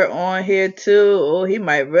worshiper on here too. Oh, he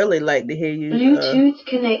might really like to hear you Bluetooth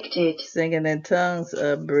connected. Singing in tongues,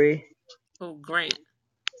 Bree. Oh, Grant,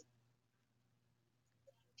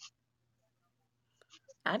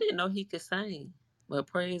 I didn't know he could sing, but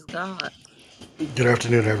praise God. Good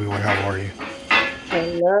afternoon, everyone. How are you?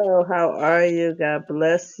 Hello, how are you? God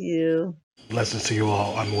bless you. Blessings to you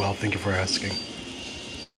all. I'm well. Thank you for asking.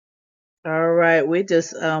 All right, we're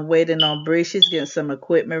just waiting on Bree. She's getting some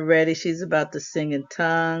equipment ready. She's about to sing in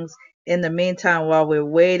tongues. In the meantime, while we're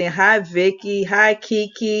waiting, hi Vicky, hi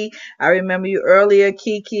Kiki. I remember you earlier,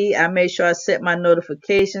 Kiki. I made sure I set my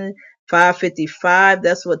notification 5:55.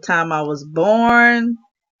 That's what time I was born.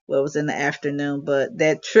 Well, it was in the afternoon, but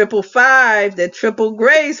that triple five, that triple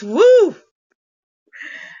grace, woo,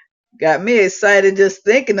 got me excited just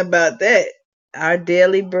thinking about that. Our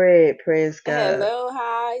daily bread, praise God. Hello,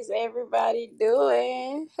 how's everybody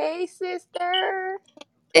doing? Hey, sister.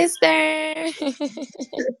 It's there.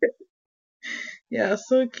 Yeah,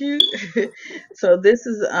 so cute. So this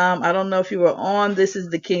is I don't know if you were on. This is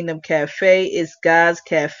the Kingdom Cafe. It's God's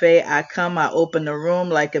Cafe. I come, I open the room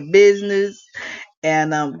like a business,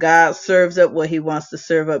 and God serves up what he wants to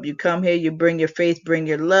serve up. You come here, you bring your faith, bring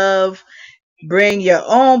your love, bring your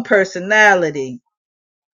own personality,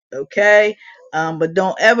 okay? But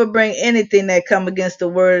don't ever bring anything that come against the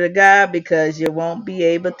word of God, because you won't be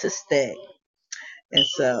able to stay. And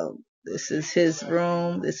so this is his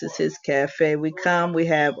room. This is his cafe. We come, we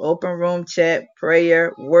have open room chat,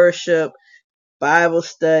 prayer, worship, Bible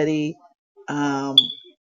study, um,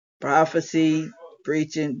 prophecy,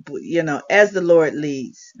 preaching, as the Lord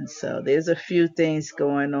leads. And so there's a few things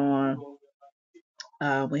going on.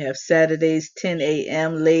 We have Saturdays, 10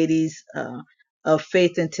 a.m., ladies of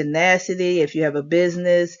faith and tenacity. If you have a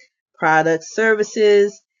business, products,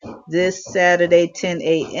 services, this Saturday, 10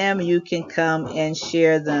 a.m., you can come and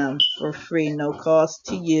share them for free, no cost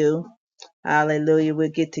to you. Hallelujah. We'll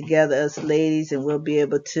get together, us ladies, and we'll be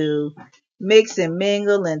able to, mix and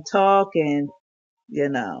mingle and talk and, you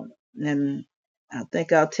know, and I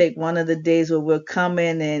think I'll take one of the days where we'll come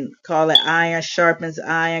in and call it iron sharpens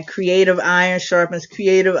iron, creative iron sharpens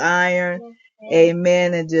creative iron.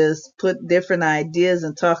 Amen. And just put different ideas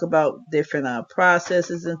and talk about different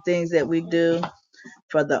processes and things that we do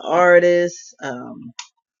for the artists.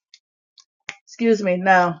 Excuse me.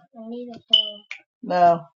 No.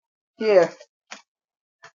 No. Here.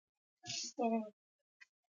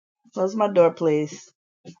 Close my door, please.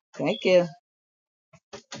 Thank you.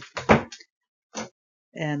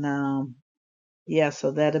 And yeah,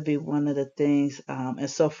 so that'll be one of the things. And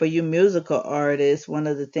so for you musical artists, one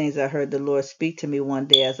of the things I heard the Lord speak to me one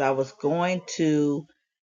day as I was going to,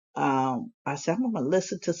 I said, I'm going to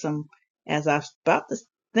listen to some, as I was about to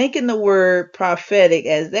thinking the word prophetic,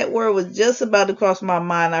 as that word was just about to cross my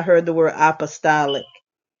mind, I heard the word apostolic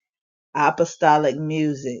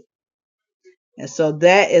music. And so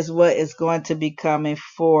that is what is going to be coming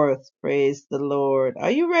forth. Praise the Lord.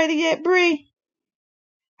 Are you ready yet, Bree?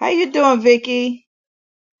 How you doing, Vicky?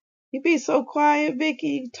 You be so quiet,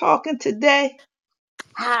 Vicky. You talking today?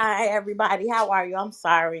 Hi, everybody. How are you? I'm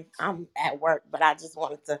sorry. I'm at work, but I just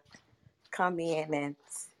wanted to come in and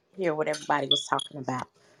hear what everybody was talking about.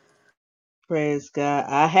 Praise God.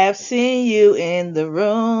 I have seen you in the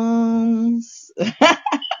rooms,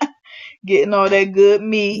 getting all that good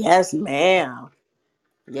meat. Yes, ma'am.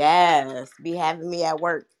 Yes. Be having me at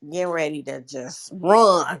work, getting ready to just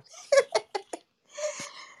run.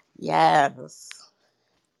 Yes.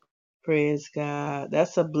 Praise God.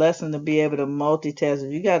 That's a blessing to be able to multitask.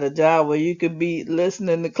 If you got a job where you could be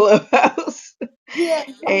listening to Clubhouse, Yeah.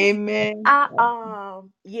 amen.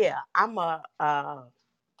 I'm a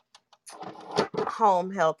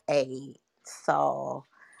home health aide. So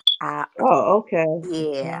I Oh, okay.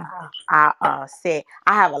 Yeah, Okay. I said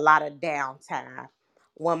I have a lot of downtime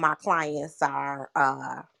when my clients are,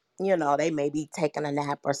 they may be taking a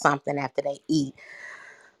nap or something after they eat.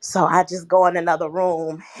 So I just go in another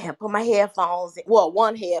room and put my headphones in. Well,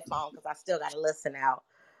 one headphone because I still got to listen out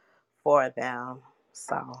for them.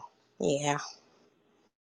 So yeah.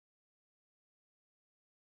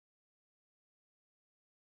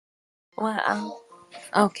 Well,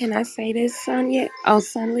 oh, can I say this, son? Yet? Oh,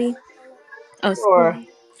 Sunly. Oh, Sure. Sunly.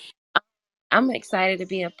 I'm excited to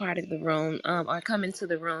be a part of the room, or come into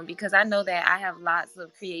the room because I know that I have lots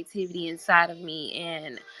of creativity inside of me,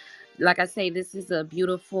 and like I say, this is a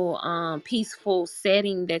beautiful, peaceful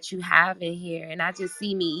setting that you have in here. And I just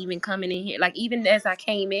see me even coming in here, like even as I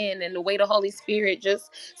came in and the way the Holy Spirit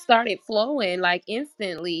just started flowing, like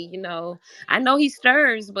instantly, I know he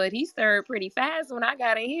stirs, but he stirred pretty fast when I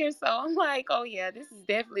got in here. So I'm like, oh yeah, this is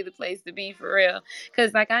definitely the place to be for real.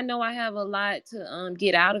 Cause like, I know I have a lot to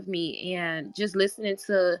get out of me, and just listening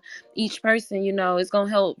to each person, it's going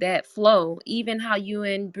to help that flow. Even how you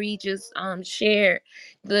and Bree just shared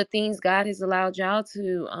the things God has allowed y'all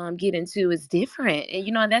to get into is different. And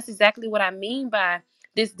that's exactly what I mean by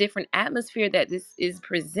this different atmosphere that this is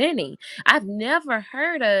presenting. I've never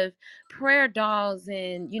heard of prayer dolls,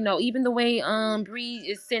 and even the way Bree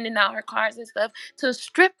is sending out her cards and stuff to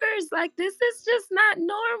strippers. Like, this is just not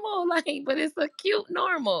normal. Like, but it's a cute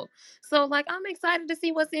normal. So like, I'm excited to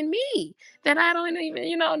see what's in me that I don't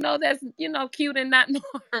even know that's cute and not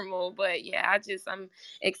normal. But yeah, I'm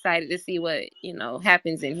excited to see what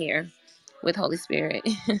happens in here with Holy Spirit.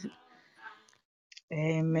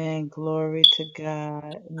 Amen. Glory to God.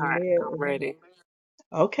 All And right, there I'm is- ready.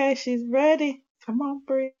 Okay, she's ready. Come on,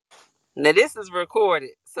 Bree. Now this is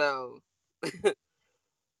recorded, so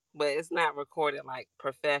but it's not recorded like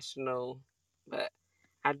professional. But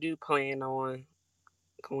I do plan on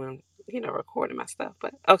going, recording my stuff.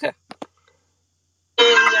 But okay.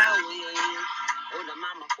 Oda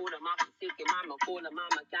mama kula mama siki mama kula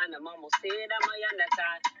mama kana mama seda mayana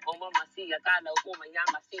kai o mama siya kana kuma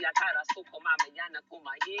yama siya kara suko mama yana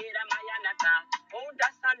kuma yera mayana ka oda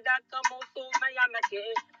sanda kamo so mayana ke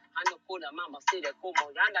anu kula mama sida kuma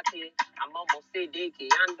yana ke amamo sida ke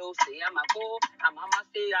ando se amako amama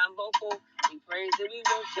se amboko. We praise and we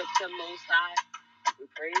worship the most high. We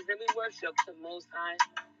praise and we worship the most high.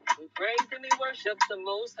 We praise and we worship the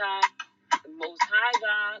most high. The most high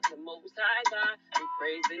God, the most high God. We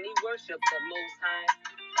praise and we worship the most high.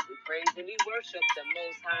 We praise and we worship the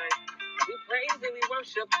most high. We praise and we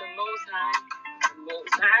worship the most high. The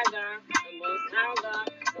most high God, the most high God,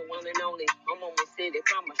 the one and only. Mama said it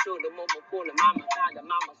from my shoulder, mama call mama kada,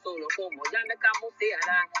 mama solo como yanda kamo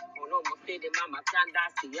seara. Mono mo said it mama kanda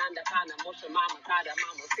si yanda kana mosha mama kada,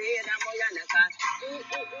 mama said I'm yanda ka.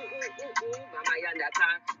 Mama yanda ka.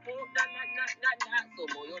 Oh na na na na na so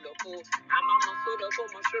mo yodo ko. Amama sodo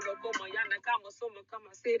como shodo como yanda kamo soma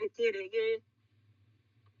kama siri kirege.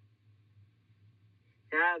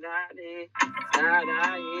 Yadaye,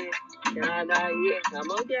 yadaye, yadaye,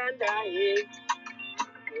 yadaye.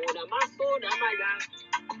 Oh, the my soul, my God.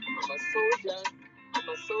 I'm a soldier. I'm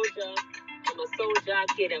a soldier. I'm a soldier.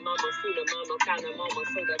 Kid, I'm a suda, mama, kind of mama,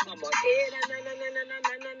 soda, come on. Hey, na na na na na na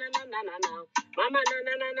na na na na na na. Mama, na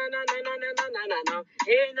na na na na na na na na na na na.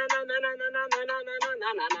 Hey, na na na na na na na na na na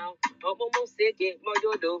na na na. Oh, mo seke, mo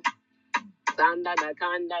yodo. Sanda da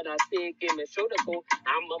kanda da seke, me shoda ko.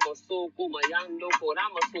 I'm a soku, my yando ko,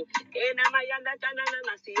 I'm a so. Hey, na my yanda, na na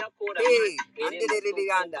na, see ya ko. Hey, ande de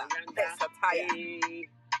yanda. Hey.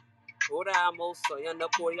 Ora moso yanda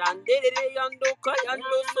ko yande yando ka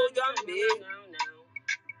yando so yambe.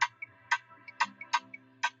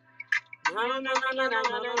 No, no, no, no, no,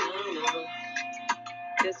 no, no, no.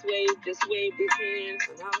 Just wave your hands.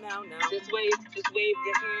 No. Just wave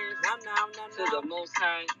your hands. No. To the Most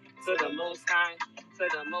High, to the Most High, to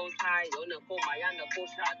the Most High. Ona ko mayana ko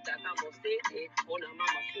shata kamo sete. Ona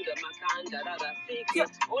mama suda makanda da seke.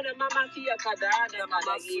 Ona mama tia kada da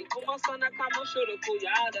kada ye. Kuma sana kamo shoro ko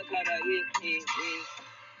yada kada ye.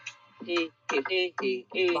 Oh,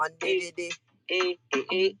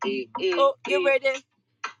 you ready?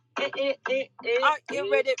 Are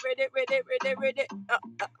you ready?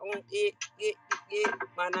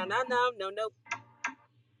 No.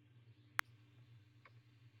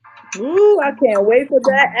 Ooh, I can't wait for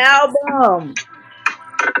that album.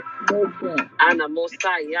 Listen. Ana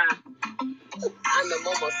Mosiah, Ana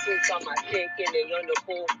Momo Suka, my cake in the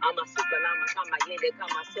Yonoko, Ama Suka Lama Kama Yede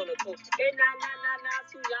Kama Sonoko, na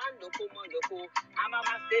Suyando Kumonoko, Ama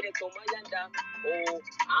Sede Komayanda, oh,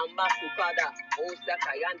 Amba Sukada, oh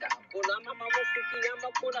Sakayanda, Kuna Mama Mosuki, Yama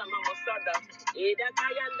Kuna Mama Sada, Eda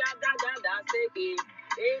Kayanda, da, Seki,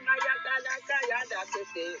 Mayaka, Kayanda,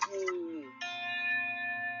 Seki, ooh,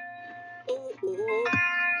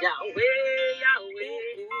 Yahweh,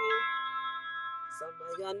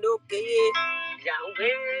 Samayandoke,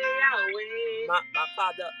 Yahweh, my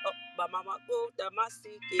father, my mama, the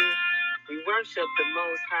Masiki. We worship the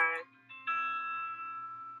Most High.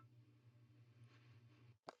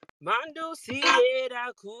 Mando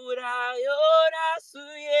siera cura yora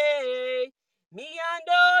suye,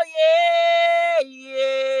 miando ye,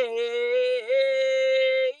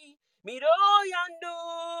 miro yando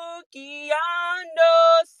kiando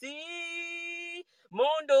si,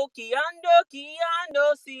 mondo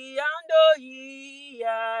kiando si ando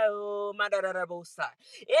ya o madarabosa,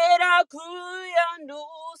 era kuyando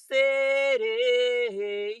sere.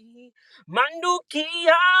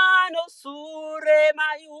 Mandukiano sure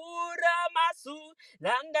mayura masu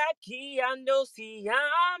landakiano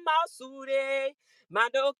siyama sure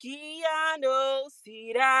mandokiano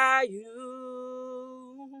sirayu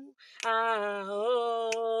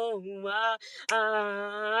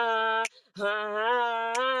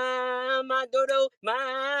madoro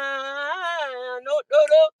manodoro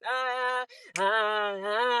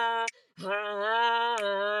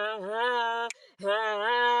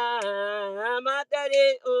matare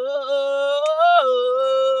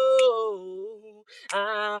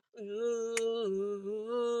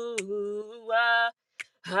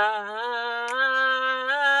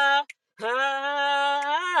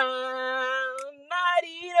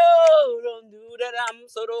mariro ronduram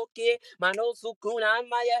soroke manosukuna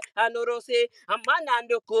maya anorose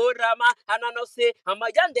amanando korama ananose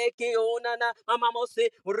amayande ke onana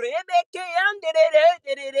amamose rebeke andere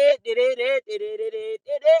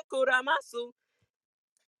kuramasu.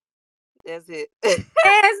 That's it.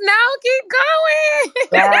 Yes, no, keep going.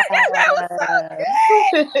 That was so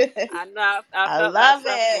Yes. I know I I felt love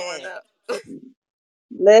myself going it. up.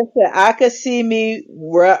 Listen, I could see me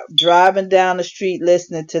driving down the street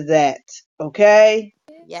listening to that. Okay?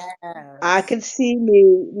 I Yes. can see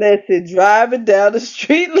me, listen, driving down the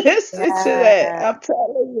street listening to that. Yes. I'm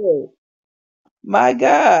telling you. My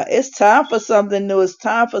God, it's time for something new. It's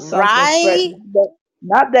time for something fresh. Right?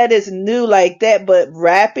 Not that it's new like that, but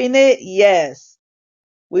rapping it, yes.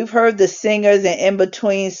 We've heard the singers and in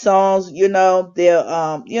between songs, they're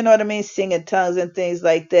you know what I mean, singing tongues and things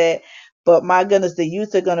like that. But my goodness, the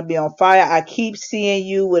youth are gonna be on fire. I keep seeing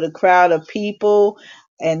you with a crowd of people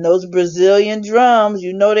and those Brazilian drums.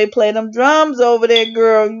 You know they play them drums over there,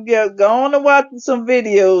 girl. You get go on and watch some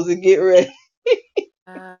videos and get ready.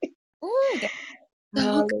 Ooh,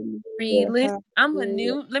 So Bree, Hallelujah. listen, I'm a Hallelujah.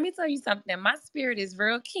 new. Let me tell you something. My spirit is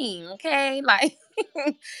real keen. Okay, like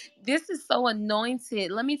this is so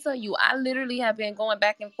anointed. Let me tell you, I literally have been going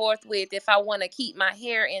back and forth with if I want to keep my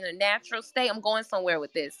hair in a natural state. I'm going somewhere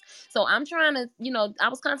with this. So I'm trying to, I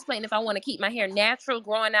was contemplating if I want to keep my hair natural,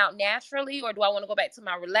 growing out naturally, or do I want to go back to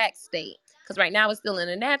my relaxed state? Because right now it's still in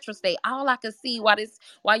a natural state. All I could see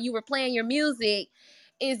while you were playing your music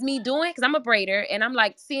is me doing, because I'm a braider, and I'm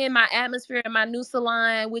like seeing my atmosphere in my new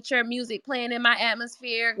salon with your music playing in my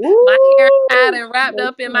atmosphere, my hair tied Ooh, and wrapped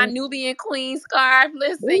up in my listen. Nubian queen scarf.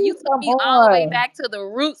 Listen, you Ooh, took come me all the way on. back to the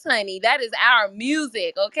roots, honey. That is our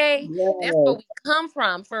music, okay? That's where Yes. we come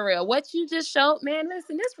from, for real. What you just showed, man,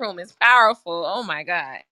 listen, this room is powerful. Oh my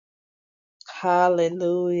God.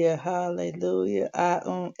 Hallelujah. Hallelujah.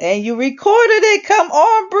 And you recorded it. Come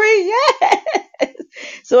on, Bree. Yes.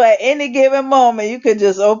 So at any given moment, you could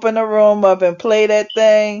just open the room up and play that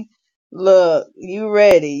thing. Look, you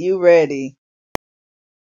ready. You ready.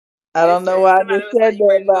 I don't know Listen, why I somebody just was said like, "You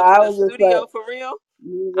that, ready to but go I to the was just like, studio for real?"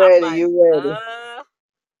 you I'm ready. like, You ready.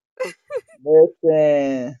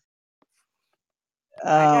 Listen.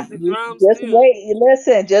 I got the You drums just too. wait.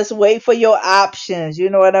 Listen, just wait for your options. You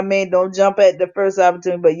know what I mean? Don't jump at the first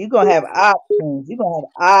opportunity, but you're gonna have options. You're gonna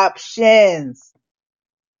have options.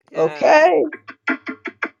 Yes. Okay?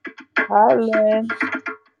 Hi, Lynn.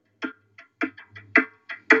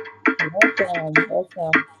 Welcome.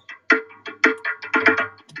 Welcome.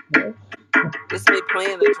 This me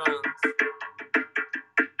playing the drums.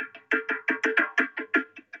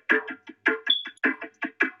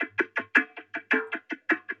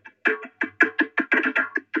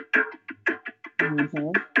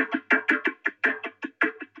 Mm-hmm.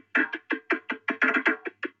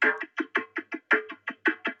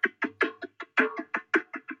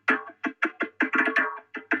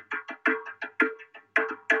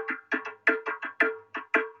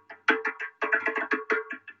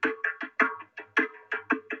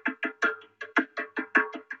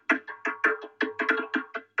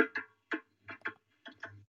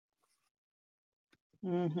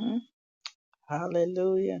 Mm-hmm.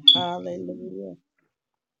 Hallelujah. Hallelujah.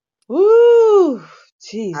 Woo!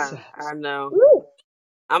 Jesus. I know. Woo!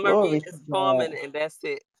 I'm gonna Glory read to this poem God. and that's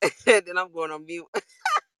it. Then I'm going on mute.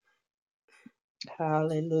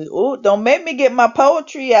 Hallelujah. Oh, don't make me get my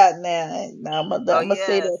poetry out now. Now Oh I'm gonna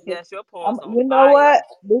say yes, that. yes, your poem's on You know fire. what?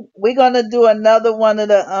 We're gonna do another one of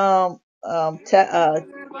the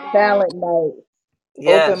talent night,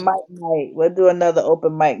 Yes, open mic night. We'll do another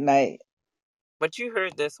open mic night. but you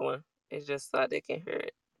heard this one. It's just so they can hear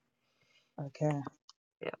it. Okay.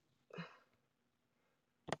 Yeah.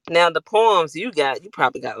 Now the poems you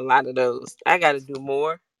probably got a lot of those. I got to do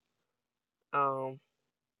more. Um,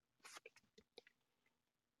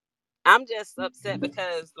 I'm just upset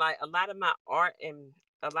because like a lot of my art and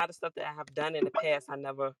a lot of stuff that I have done in the past, I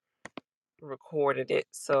never recorded it.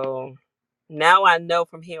 So now I know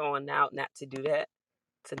from here on out not to do that.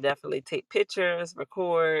 To definitely take pictures,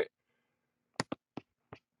 record.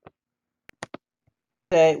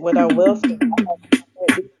 Okay. What I will say, I have done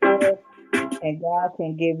it before, and God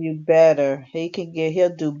can give you better.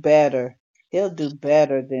 He'll do better. He'll do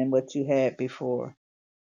better than what you had before.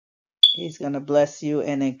 He's gonna bless you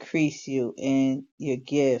and increase you in your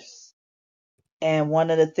gifts. And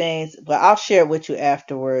one of the things, but I'll share it with you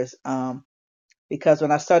afterwards. Because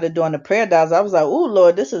when I started doing the prayer dials, I was like, "Oh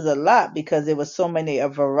Lord, this is a lot," because there was so many a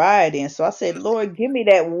variety. And so I said, "Lord, give me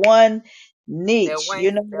that one niche."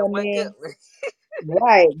 You know That what I one good mean? one.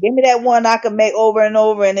 Right. Give me that one I can make over and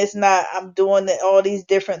over, and it's not I'm doing all these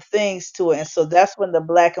different things to it. And so that's when the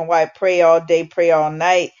black and white pray all day, pray all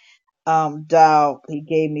night dial he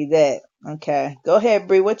gave me that. Okay. Go ahead,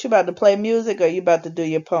 Bree. What you about to play music or you about to do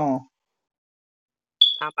your poem?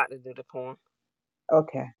 I'm about to do the poem,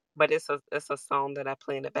 Okay. but it's a song that I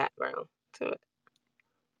play in the background to it.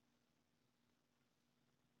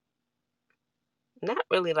 Not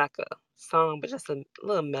really like a song, but just a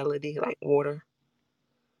little melody like water.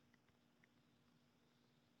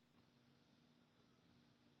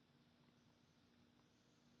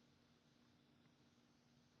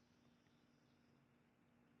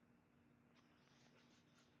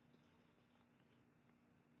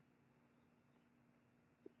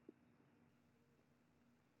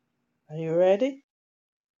 Are you ready?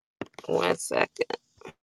 1 second.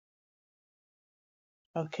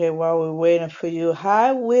 Okay, while we're waiting for you.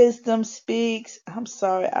 Hi, Wisdom Speaks. I'm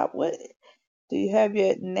sorry. What do you have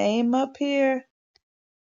your name up here?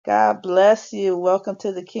 God bless you. Welcome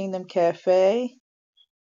to the Kingdom Cafe.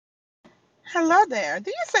 Hello there.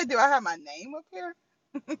 Do you say, do I have my name up here?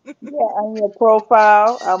 Yeah, on your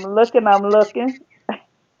profile. I'm looking.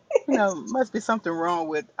 Must be something wrong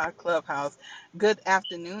with our clubhouse. Good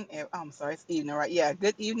afternoon. I'm sorry, it's evening, right? Yeah,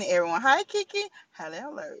 good evening, everyone. Hi, Kiki.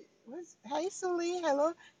 Hello, Larry. Hi, Celie.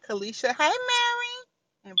 Hello, Kalisha. Hi, Mary.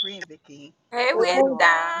 And Bree and Vicky. Hey, Love you all.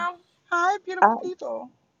 wisdom. Hi, I, beautiful people.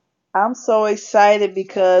 I'm so excited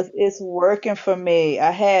because it's working for me.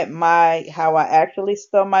 I had my how I actually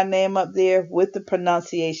spell my name up there with the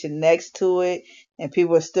pronunciation next to it, and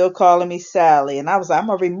people are still calling me Sally. And I was like, I'm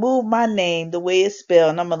gonna remove my name the way it's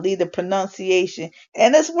spelled, and I'm gonna leave the pronunciation,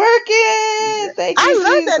 and it's Yeah. working. Thank you,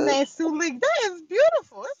 I love that Jesus. name, Sulik. That is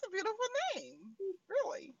beautiful. That's a beautiful name.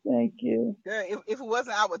 Really. Thank you. Girl, if it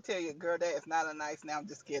wasn't, I would tell you, girl, that is not a nice name. I'm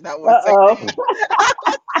just kidding. I Uh would say oh. that. I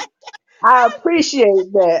would say that. I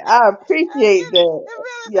appreciate that. I appreciate that. It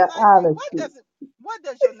really is Your a nice name. honesty. What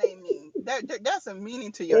does your name mean? There's a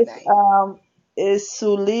meaning to your It's name. it's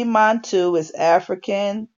Sulimantu. It's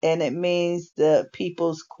African and it means the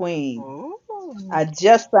people's queen. Oh. I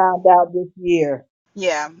just found out this year.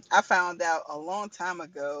 Yeah, I found out a long time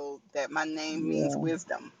ago that my name means Yeah.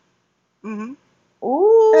 wisdom. Mm-hmm.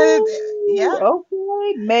 And Ooh, yeah,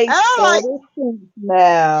 okay. and Makes I'm like, total sense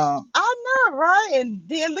now. I know, right? And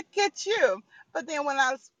then look at you. But then when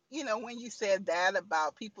I was, when you said that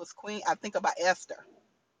about people's queen, I think about Esther.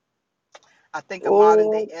 I think of modern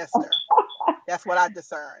day Oh, Esther. That's what I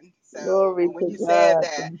discern. So glory when to you said God.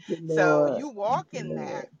 that, Thank you, so Lord. you Thank walk you, in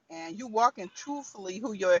that, Lord. and you walk in truthfully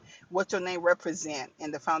what your name represent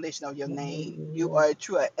and the foundation of your name. You Hallelujah. are a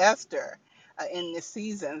true Esther in this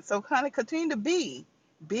season. So kind of continue to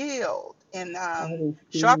build, and I receive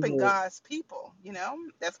sharpen it. God's people.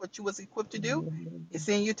 That's what you was equipped to do. Hallelujah. It's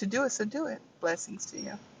in you to do it. So do it. Blessings to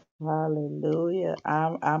you. Hallelujah.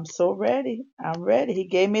 I'm so ready. I'm ready. He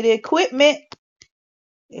gave me the equipment.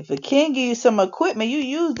 If a king give you some equipment, you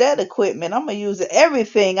use that equipment. I'm gonna use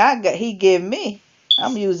everything I got. He give me.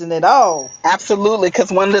 I'm using it all. Absolutely,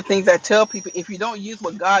 because one of the things I tell people, if you don't use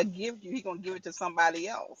what God gives you, He's gonna give it to somebody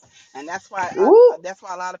else, and Ooh. that's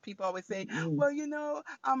why a lot of people always say, Mm, "Well,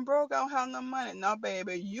 I'm broke. I don't have no money." No,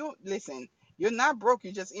 baby, you listen. You're not broke.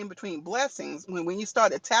 You're just in between blessings. When you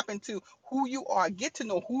start to tap into who you are, get to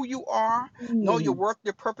know who you are, know your mm, work,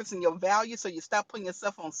 your purpose, and your value, so you stop putting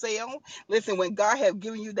yourself on sale. Listen, when God have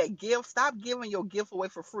given you that gift, stop giving your gift away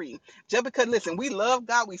for free. Just because, listen, we love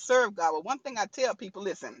God, we serve God. But one thing I tell people,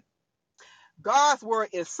 listen. God's word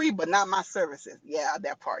is free, but not my services. Yeah,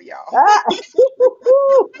 that part, y'all. ah.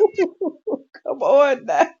 Come on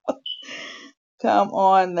now. Come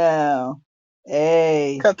on now.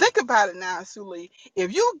 Hey. Cause think about it now, Suli.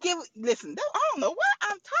 If you listen, I don't know what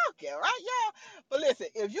I'm talking, right, y'all? But listen,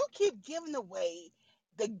 if you keep giving away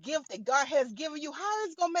the gift that God has given you, how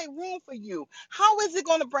is it gonna make room for you? How is it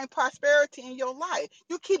gonna bring prosperity in your life?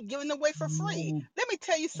 You keep giving away for free. Mm, Let me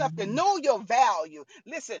tell you something. mm, Know your value.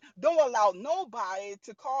 Listen, don't allow nobody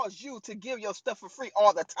to cause you to give your stuff for free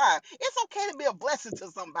all the time. It's okay to be a blessing to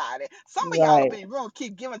somebody. Some of y'all up right. in the room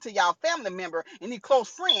keep giving to y'all family member and your close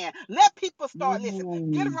friend. Let people start listen.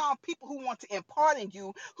 Get Mm, around people who want to impart in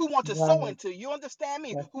you, who want to sow right. into you. You understand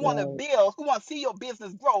me? That's Who want to right. build, who want to see your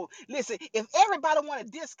business grow. Listen, if everybody want a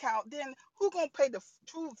discount, then who gonna pay the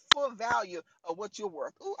true full value of what you're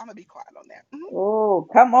worth? Ooh, I'm gonna be quiet on that. Oh,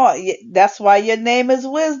 come on. That's why your name is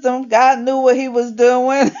wisdom. God knew what he was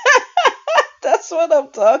doing. That's what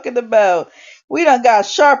I'm talking about. We done got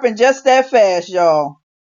sharpened just that fast, y'all.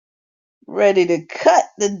 Ready to cut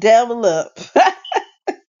the devil up.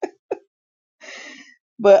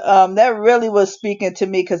 But that really was speaking to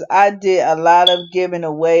me because I did a lot of giving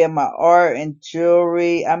away of my art and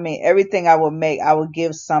jewelry. I mean, everything I would make, I would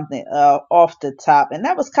give something off the top. And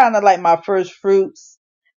that was kind of like my first fruits.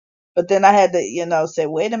 But then I had to, say,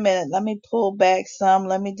 wait a minute, let me pull back some.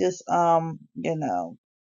 Let me just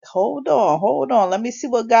hold on. Let me see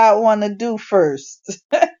what God want to do first.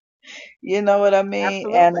 You know what I mean?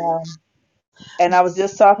 And Absolutely. and I was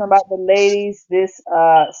just talking about the ladies this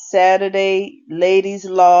Saturday, Ladies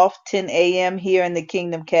Loft, 10 a.m. here in the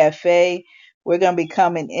Kingdom Cafe. We're going to be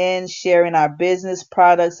coming in, sharing our business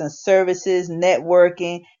products and services,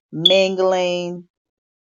 networking, mingling,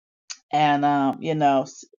 and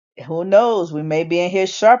who knows? We may be in here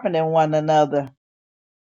sharpening one another.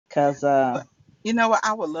 Cause But you know what?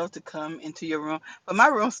 I would love to come into your room, but my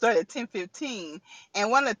room started at 10:15.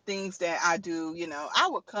 And one of the things that I do, I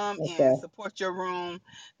would come and okay, support your room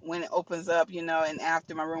when it opens up, and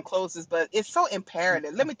after my room closes. But it's so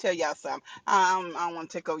imperative. Let me tell y'all something. I don't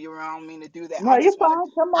want to take over your room. I don't mean to do that. no, you're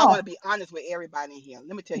fine. Come I want to on. be honest with everybody in here.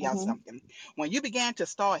 Let me tell y'all Hmm. something. When you began to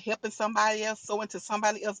start helping somebody else, so into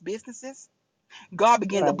somebody else's businesses. God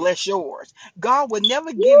begin to Right. bless yours. God will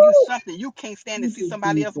never give you Woo! something you can't stand to Thank see you,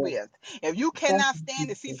 somebody else Jesus. with. If you Thank cannot you, stand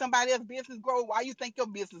to see Jesus. somebody else's business grow, why you think your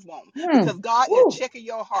business won't? Hmm. Because God is Woo! checking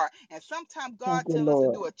your heart. And sometimes Thank God you, tells us to Lord.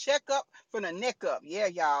 do a checkup from the neck up. Yeah,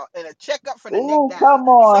 y'all. And a checkup from the neck Ooh, down. come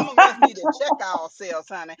on. Some of us need to check ourselves,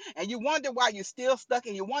 honey. And you wonder why you're still stuck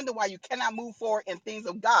and you wonder why you cannot move forward in things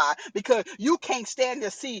of God because you can't stand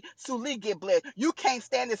to see Suli get blessed. You can't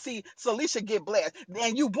stand to see Celicia get blessed.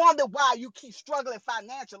 And you wonder why you keep struggling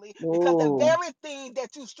financially because the Ooh. very thing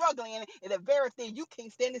that you're struggling in is the very thing you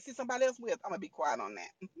can't stand to see somebody else with. I'm going to be quiet on that.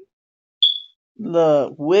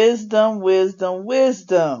 Look, wisdom, wisdom,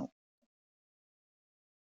 wisdom.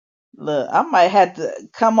 Look, I might have to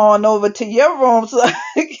come on over to your room so I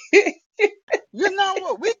can- You know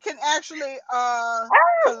what? We can actually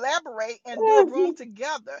collaborate and do a room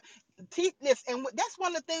together. Teach this, and that's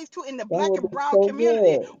one of the things too in the That black would and be brown so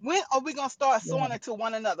community. good. When are we gonna start Yeah. sowing into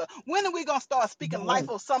one another? When are we gonna start speaking Right. life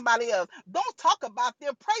of somebody else? Don't talk about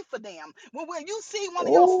them, pray for them. When you see one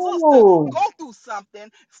of your sisters Ooh. go through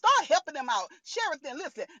something, start helping them out. Share with them.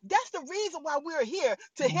 Listen, that's the reason why we're here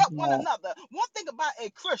to My help one God. another. One thing about a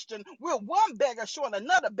Christian, we're one beggar showing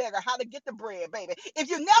another beggar how to get the bread, baby. If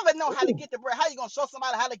you never know how to Ooh. get the bread, how you gonna show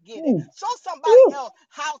somebody how to get it? Mm. Show somebody Ooh. else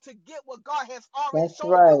how to get what God has already That's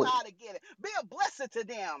shown you right. how to get it. Be a blessing to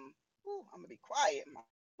them. Ooh, I'm gonna be quiet.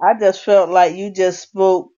 I just felt like you just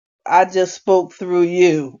spoke. I just spoke through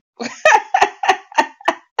you.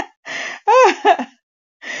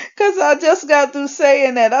 Cause I just got through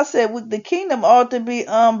saying that. I said, well, the kingdom ought to be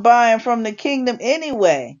buying from the kingdom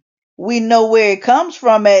anyway. We know where it comes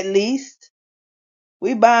from at least.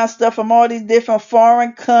 We buying stuff from all these different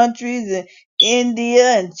foreign countries and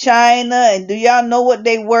India and China. And do y'all know what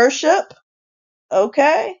they worship?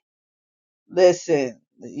 Okay. Listen,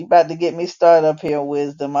 you about to get me started up here in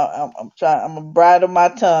wisdom. I'm trying. I'm gonna bridle my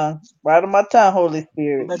tongue. Bridle my tongue, Holy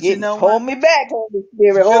Spirit. But you know what? Hold me back, Holy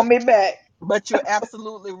Spirit. You're Hold me back. But you're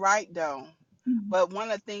absolutely right, though. But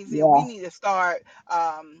one of the things is we Yeah, need to start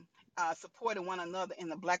supporting one another in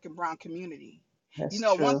the black and brown community. You that's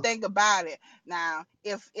know, one true. thing about it now,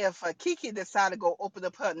 if Kiki decide to go open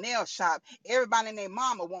up her nail shop, everybody and their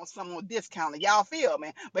mama wants someone discounted. Y'all feel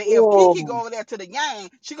me? But if Kiki Oh, go over there to the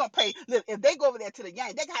Yang, she gonna pay. Look, if they go over there to the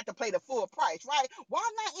Yang, they gonna have to pay the full price, right? Why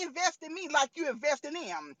not invest in me like you invest in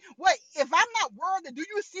them? What if I'm not worthy? Do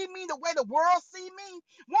you see me the way the world see me?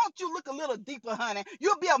 Won't you look a little deeper, honey?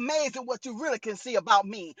 You'll be amazed at what you really can see about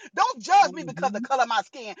me. Don't judge me because of the mhm. color of my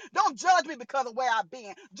skin. Don't judge me because of where I've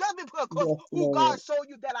been. Judge me because of Yes, who God Lord. showed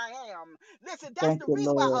you that I am. Listen, that's Thank the you,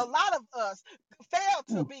 reason why Lord. a lot of us fail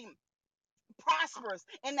to Mm. be prosperous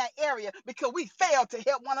in that area because we fail to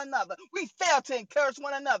help one another. We fail to encourage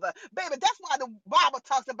one another. Baby, that's why the Bible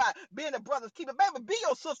talks about being a brother's keeper. Baby, be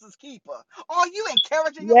your sister's keeper. Are you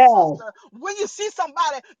encouraging your Yes. sister? When you see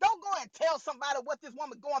somebody, don't go and tell somebody what this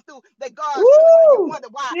woman going through that God's showing you, and you Woo! wonder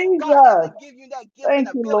why God Jesus. doesn't give you that gift and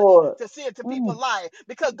Thank you, ability Lord. to see into people's Mm. life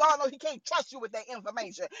because God knows He can't trust you with that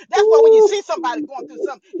information. That's why when you Woo! see somebody going through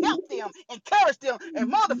something, help them, encourage them, and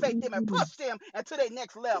motivate them and push them into their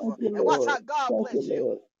next Thank level. you, And watch Lord. how God Thank you, bless you.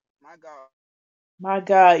 Lord. My God. My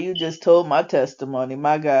God, you just told my testimony.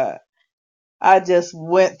 My God. I just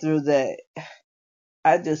went through that.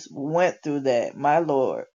 I just went through that. My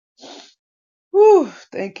Lord. Whew.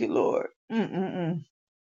 Thank you, Lord. Mm-mm-mm.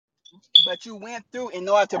 But you went through in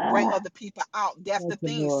order to bring Ah, other people out. That's thank the you,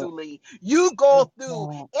 thing, Lord. Suli. You Yes, go through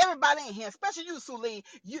God. everybody in here, especially you, Suli.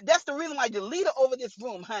 That's the reason why you're the leader over this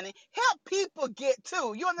room, honey. Help people get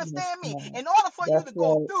to. You Yes, understand me? God. In order for you That's to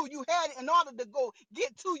go right. through, you had it. In order to go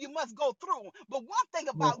get to, you must go through. But one thing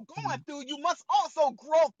Yes, about going God. through, you must also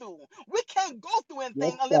grow through. We can't go through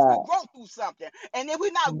Yes, anything unless we God. grow through something. And if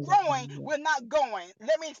we're not growing, Hallelujah. we're not going.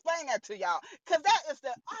 Let me explain that to y'all. Because that is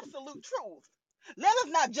the absolute truth. Let us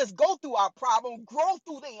not just go through our problem, grow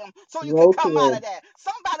through them so you can Roll come out through. of that.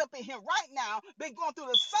 Somebody up in here right now been going through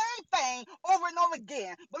the same thing over and over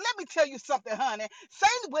again. But let me tell you something, honey.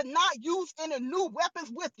 Satan would not use any new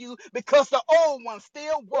weapons with you because the old ones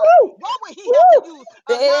still work. Woo! Why would he have to Woo! use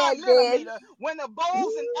a Say 9 again. millimeter when the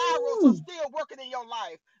bows and arrows are Mm. still working in your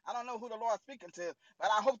life? I don't know who the Lord's speaking to, but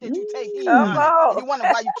I hope that you take heed, Come Mm. honey. And on. you wonder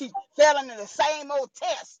why you keep failing in the same old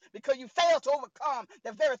test because you failed to overcome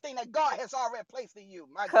the very thing that God has already placed in you.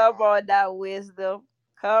 My Come God. on now, wisdom.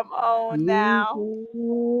 Come on now.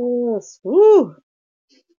 Jesus. Woo!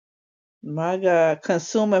 My God.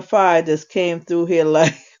 Consuming fire just came through here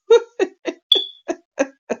like,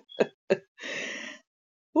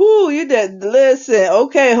 ooh, you done, listen.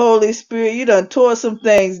 Okay, Holy Spirit, you done tore some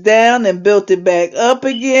things down and built it back up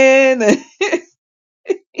again.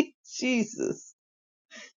 Jesus.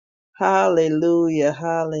 Hallelujah.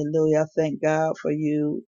 Hallelujah. I thank God for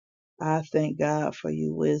you. I thank God for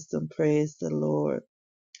you, wisdom. Praise the Lord.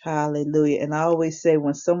 Hallelujah. And I always say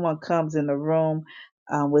when someone comes in the room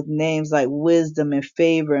with names like wisdom and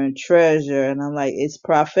favor and treasure, and I'm like, it's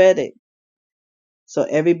prophetic. So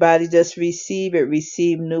everybody just receive it.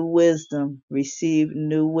 Receive new wisdom. Receive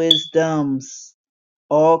new wisdoms.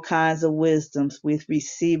 All kinds of wisdoms. We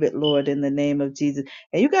receive it, Lord, in the name of Jesus.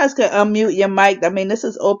 And you guys can unmute your mic. I mean, this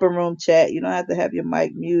is open room chat. You don't have to have your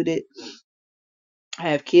mic muted. I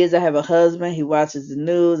have kids. I have a husband. He watches the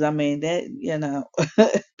news. I mean,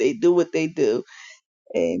 they do what they do.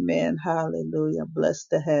 Amen. Hallelujah. Blessed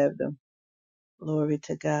to have them. Glory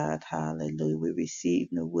to God. Hallelujah. We receive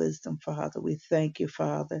new wisdom, Father. We thank you,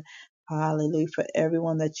 Father. Hallelujah. For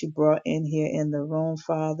everyone that you brought in here in the room,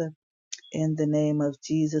 Father. In the name of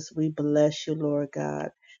Jesus, we bless you, Lord God.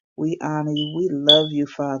 We honor you. We love you,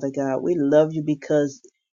 Father God. We love you because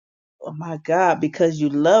oh my God, because you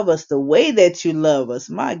love us the way that you love us,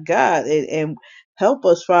 my God, and help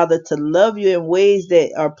us, Father, to love you in ways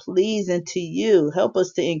that are pleasing to you. Help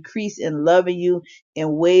us to increase in loving you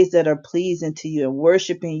in ways that are pleasing to you and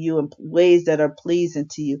worshiping you in ways that are pleasing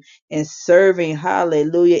to you and serving,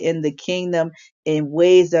 hallelujah, in the kingdom in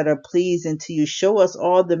ways that are pleasing to you. Show us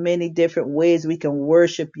all the many different ways we can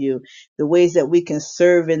worship you, the ways that we can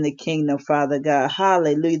serve in the kingdom, Father God,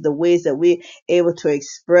 hallelujah, the ways that we able to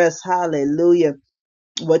express, hallelujah,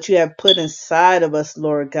 what you have put inside of us,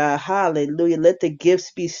 Lord God. Hallelujah. Let the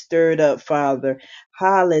gifts be stirred up, Father.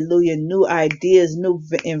 Hallelujah. New ideas, new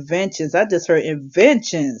inventions. I just heard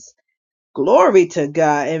inventions. Glory to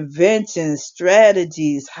God. Inventions,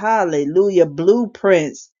 strategies. Hallelujah.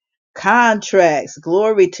 Blueprints, contracts.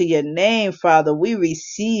 Glory to your name, Father. We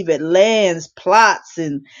receive it. Lands, plots,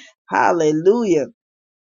 and hallelujah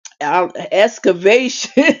our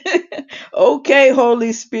excavation. Okay,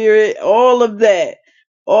 Holy Spirit, all of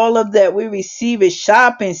that we receive it.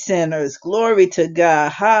 Shopping centers, glory to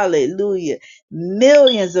God, hallelujah.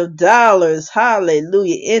 Millions of dollars,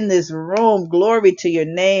 hallelujah, in this room, glory to your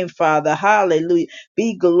name, Father, hallelujah.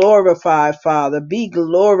 Be glorified, Father, be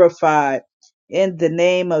glorified. In the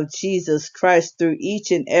name of Jesus Christ, through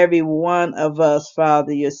each and every one of us,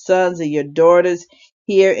 Father, your sons and your daughters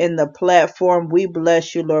here in the platform. We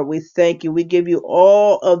bless you, Lord. We thank you. We give you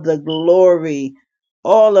all of the glory,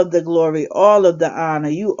 all of the glory, all of the honor.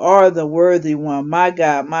 You are the worthy one. My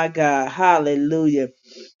God, my God. Hallelujah.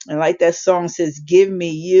 And like that song says, give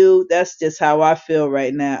me you. That's just how I feel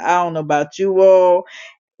right now. I don't know about you all.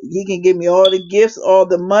 You can give me all the gifts, all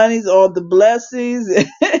the monies, all the blessings,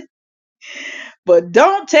 but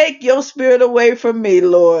don't take your spirit away from me,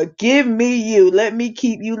 Lord. Give me you. Let me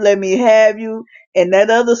keep you. Let me have you. And that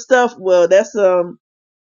other stuff, well,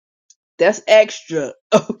 that's extra.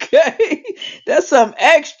 Okay. That's some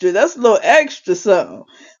extra. That's a little extra something.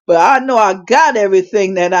 But I know I got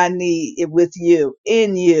everything that I need with you,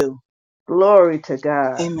 in you. Glory to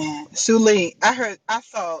God. Amen. Suli, I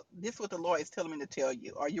saw this what the Lord is telling me to tell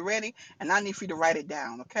you. Are you ready? And I need for you to write it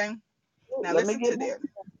down, okay? Now Let me listen get to my, this.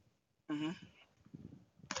 Mhm.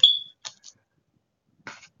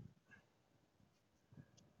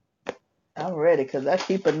 I'm ready because I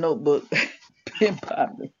keep a notebook. Pen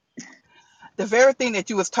popping. The very thing that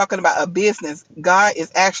you was talking about a business, God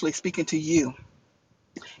is actually speaking to you.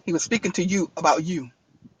 He was speaking to you about you.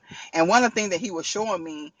 And one of the things that he was showing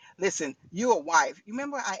me, listen, you're a wife. You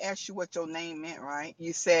remember I asked you what your name meant, right?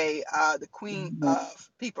 You say the queen of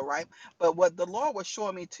people, right? But what the Lord was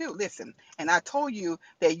showing me too, listen, and I told you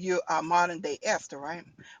that you are modern day Esther, right?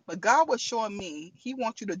 But God was showing me he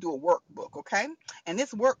wants you to do a workbook, okay? And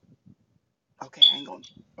this work, okay, I ain't gonna,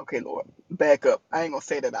 okay, Lord, back up. I ain't gonna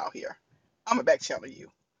say that out here. I'm gonna back channel you,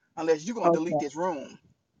 unless you're gonna delete Okay. this room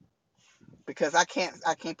because I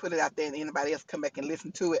can't put it out there and anybody else come back and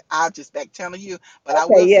listen to it. I'll just back channel you. But I Okay.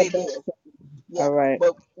 will Yeah. say this. Yeah. All right.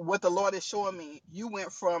 But what the Lord is showing me, you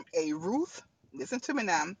went from a Ruth, listen to me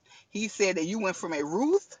now. He said that you went from a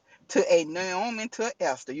Ruth to a Naomi to a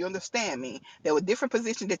Esther. You understand me? There were different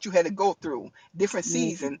positions that you had to go through, different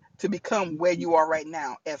Mm, season to become where you are right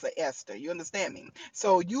now as a Esther. You understand me?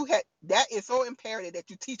 So you had that is so imperative that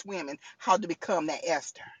you teach women how to become that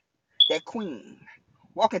Esther, that queen.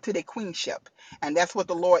 Walk into their queenship. And that's what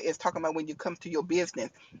the Lord is talking about when you come to your business.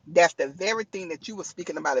 That's the very thing that you were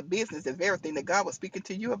speaking about a business, the very thing that God was speaking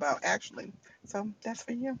to you about, actually. So that's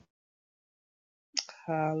for you.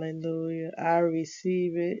 hallelujah. I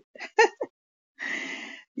receive it.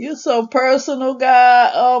 You so personal,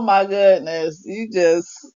 God. Oh my goodness. You just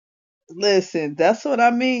listen. That's what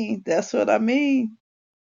I mean. That's what I mean.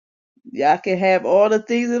 Y'all can have all the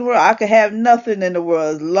things in the world. I can have nothing in the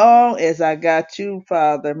world as long as I got you,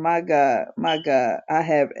 Father. My God, my God. I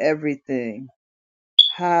have everything.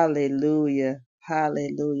 Hallelujah.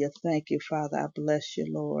 Hallelujah. Thank you, Father. I bless you,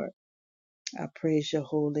 Lord. I praise your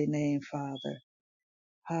holy name, Father.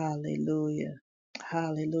 Hallelujah.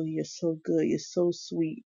 Hallelujah. You're so good. You're so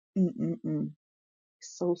sweet. Mm-mm-mm.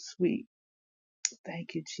 So sweet.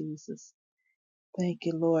 Thank you, Jesus. Thank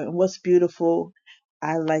you, Lord. And what's beautiful,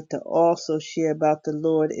 I like to also share about the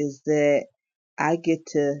Lord is that I get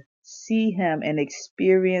to see him and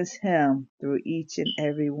experience him through each and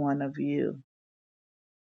every one of you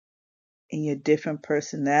in your different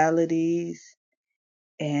personalities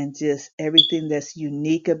and just everything that's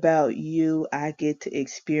unique about you. I get to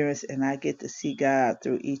experience and I get to see God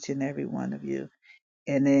through each and every one of you.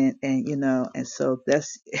 And then, and you know, and so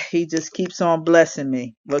that's, he just keeps on blessing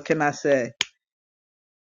me. What can I say?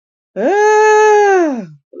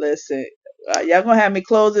 Listen, y'all gonna have me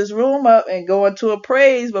close this room up and go into a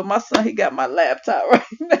praise, but my son, he got my laptop right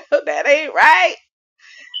now. That ain't right.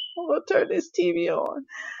 I'm gonna turn this TV on.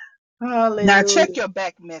 Now Hallelujah. check your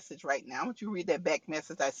back message right now. I want you to read that back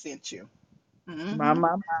message I sent you. My, Mm-hmm.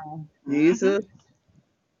 my, my. Mm-hmm. Jesus.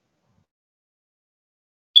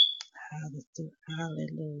 Hallelujah.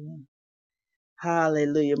 Hallelujah.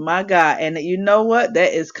 Hallelujah. My God. And you know what?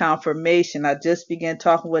 That is confirmation. I just began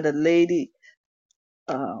talking with a lady,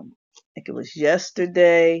 I think it was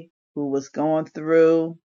yesterday, who was going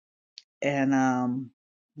through and,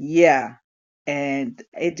 yeah. And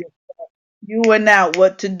it just, you were out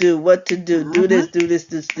what to do, what to do, do Mm-hmm. this, do this,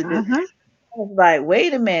 do this. Mm-hmm. I was like,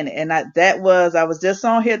 wait a minute. And I was just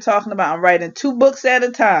on here talking about, I'm writing 2 books at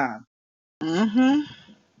a time. Mm-hmm.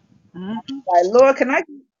 Mm-hmm. Like, Lord, can I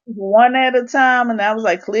do one at a time? And I was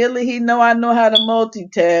like, clearly he know I know how to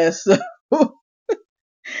multitask.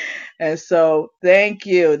 And so thank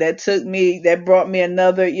you. That brought me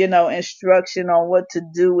another, instruction on what to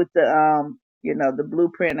do with the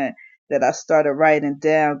blueprint that I started writing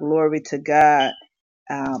down. Glory to God.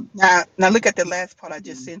 Um, Now look at the last part I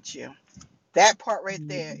just sent you. That part right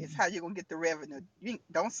there is how you're gonna get the revenue. You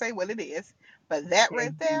don't say what it is, but that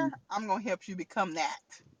right there, amen, I'm gonna help you become that.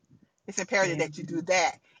 It's imperative that you do amen.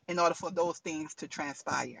 that in order for those things to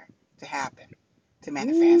transpire, to happen, to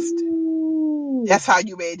manifest. Ooh. That's how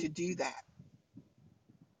you're able to do that.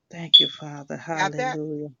 Thank you, Father. Got that?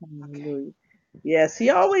 Hallelujah. Okay. Hallelujah. Yes, he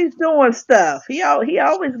always doing stuff. He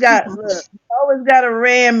always got look. He always got a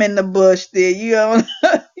ram in the bush there. You don't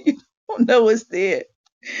you don't know it's there.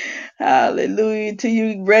 Hallelujah. Till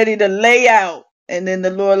you ready to lay out, and then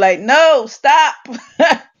the Lord like, no, stop.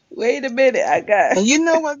 Wait a minute. I got. And you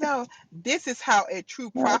know what though? This is how a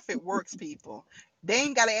true prophet works, people. They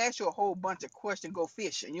ain't gotta ask you a whole bunch of questions, go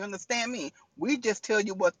fishing. You understand me? We just tell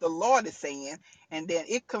you what the Lord is saying, and then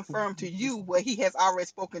it confirms to you what he has already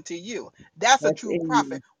spoken to you. That's a That's true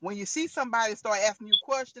prophet. in When you see somebody start asking you a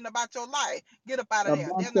question about your life, get up out of a there.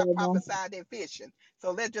 bunch They're not of them. prophesying, they're fishing.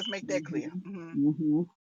 So let's just make that clear. Hmm. Hmm.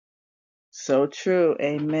 So true.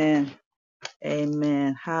 Amen.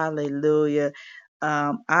 Amen. Hallelujah.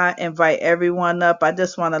 I invite everyone up. I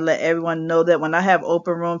just want to let everyone know that when I have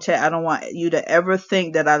open room chat, I don't want you to ever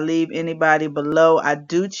think that I leave anybody below. I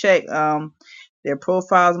do check their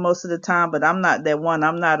profiles most of the time, but I'm not that one.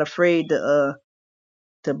 I'm not afraid to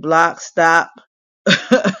block, stop,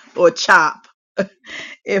 or chop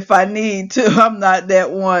if I need to. I'm not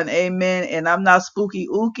that one. Amen. And I'm not spooky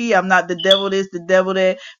ooky. I'm not the devil this, the devil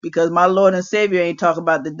that, because my Lord and Savior ain't talk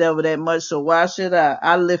about the devil that much. So why should I?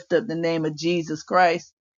 I lift up the name of Jesus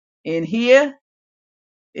Christ in here.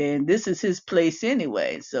 And this is his place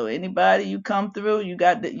anyway. So anybody you come through, you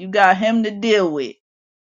got him to deal with.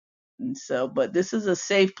 And so, but this is a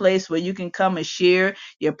safe place where you can come and share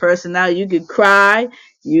your personality. You can cry.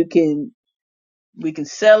 You can, we can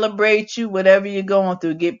celebrate you, whatever you're going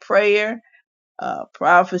through. Get prayer,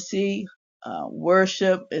 prophecy,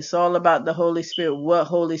 worship. It's all about the Holy Spirit, what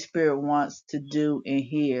Holy Spirit wants to do in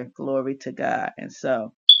here. Glory to God. And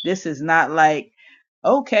so this is not like,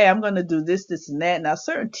 okay, I'm going to do this, this, and that. Now,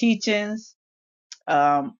 certain teachings,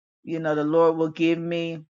 the Lord will give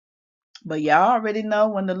me. But y'all already know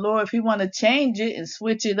when the Lord, if he want to change it and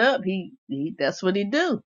switch it up, he that's what he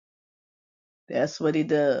do. That's what he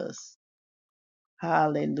does.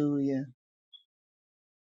 Hallelujah.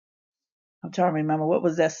 I'm trying to remember what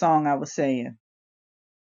was that song I was saying.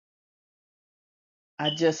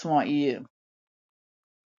 I just want you.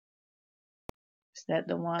 Is that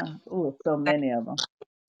the one? Oh, so Thank, many of them.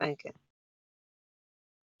 thank you.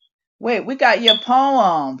 Wait, we got your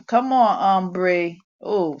poem. Come on, Bree.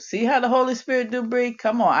 Oh, see how the Holy Spirit do, Bree?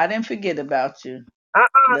 Come on, I didn't forget about you.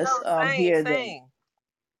 Let's No, sing, hear that. sing.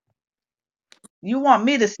 You want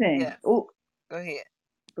me to sing? Yes. Ooh. Go ahead.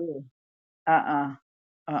 Ooh. Uh-uh.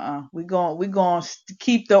 Uh-uh. We going to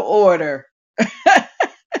keep the order.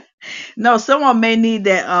 No, someone may need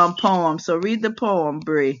that poem. So read the poem,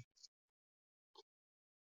 Bree.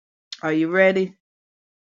 Are you ready?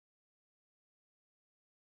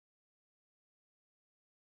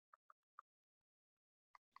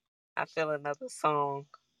 I feel another song,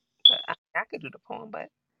 but I could do the poem. But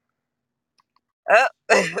oh,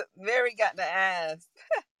 Mary got the ass.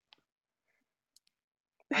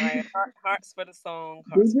 All right, hearts for the song.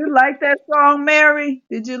 Did Hearts for you like that song, Mary?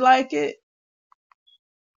 Did you like it?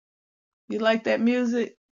 You like that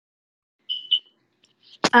music?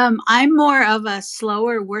 I'm more of a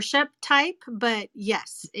slower worship type, but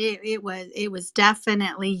yes, it was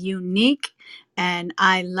definitely unique, and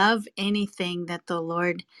I love anything that the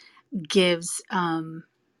Lord gives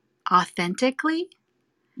authentically.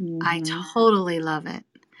 I Mm-hmm. totally love it.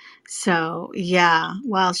 So yeah,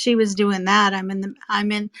 while she was doing that,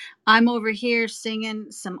 I'm over here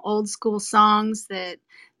singing some old school songs that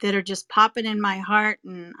are just popping in my heart,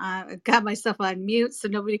 and I got myself on mute so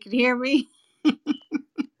nobody could hear me.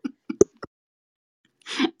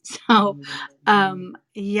 So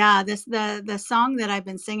yeah, this the song that I've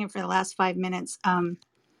been singing for the last 5 minutes.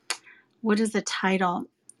 What is the title?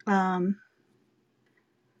 Um,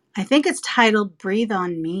 I think it's titled "Breathe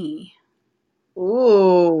on Me."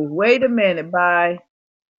 Ooh, wait a minute. By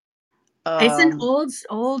It's an um,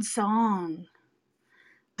 old song.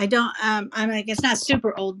 I don't I'm like it's not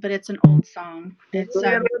super old, but it's an old song. can you It's play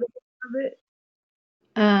a little bit of it?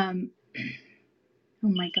 um oh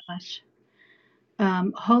my gosh.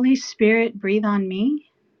 Holy Spirit, breathe on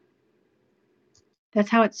me. That's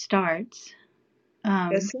how it starts.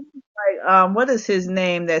 It Um seems like what is his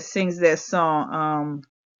name that sings that song?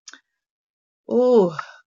 Oh,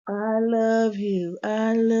 I love you,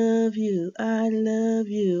 I love you, I love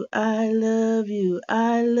you, I love you,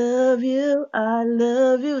 I love you, I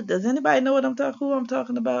love you. Does anybody know what who I'm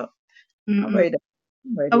talking about? I'm mm-mm. ready to,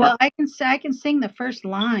 I'm ready to, Well, I can sing the first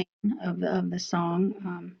line of the song.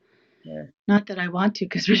 yeah. Not that I want to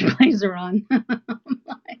because replays are on.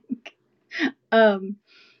 Like, um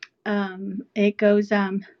it goes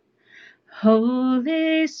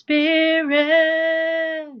Holy Spirit,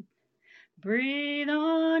 breathe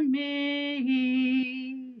on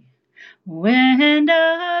me. Wind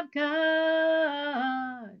of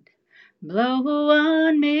God, blow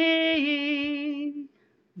on me.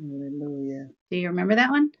 Hallelujah. Do you remember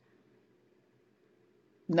that one?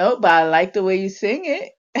 Nope, but I like the way you sing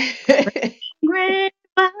it. Great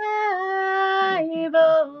revival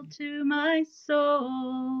to my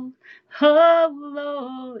soul, oh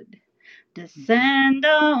Lord, descend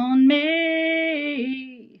on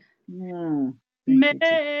me, Thank you,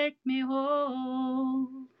 Jesus. make me whole.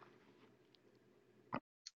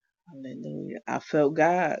 Hallelujah. I felt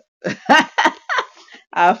God.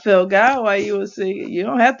 I felt God while you were singing. You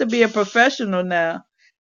don't have to be a professional now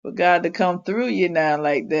for God to come through you now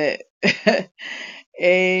like that.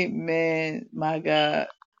 Amen. My God.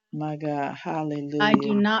 My God. I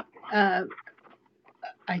do Hallelujah. not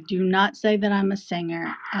I do not say that I'm a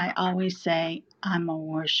singer. I always say I'm a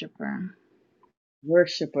worshiper.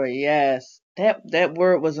 Worshipper, yes. That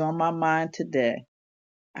word was on my mind today.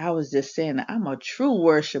 I was just saying that I'm a true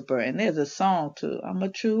worshiper, and there's a song too. I'm a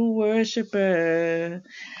true worshiper.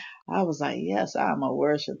 I was like, yes, I'm a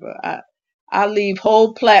worshiper. I leave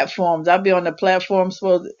whole platforms. I'll be on the platform.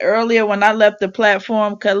 So earlier when I left the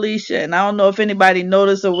platform, Kalisha, and I don't know if anybody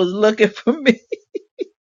noticed or was looking for me.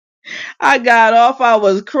 I got off. I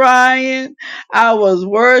was crying. I was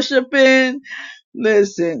worshiping.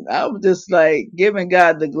 Listen, I was just like giving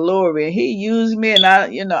God the glory. And He used me, and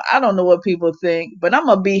I don't know what people think, but I'm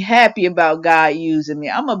gonna be happy about God using me.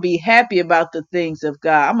 I'm gonna be happy about the things of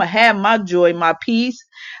God. I'm gonna have my joy, my peace.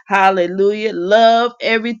 Hallelujah. Love,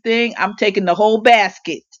 everything. I'm taking the whole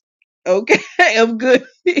basket. Okay, of good.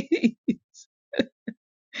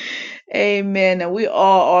 Amen. And we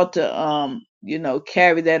all ought to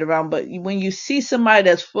carry that around. But when you see somebody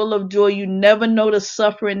that's full of joy, you never know the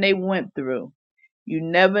suffering they went through. You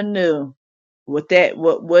never knew what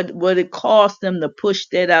it cost them to push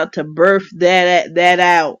that out, to birth that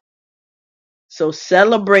out. So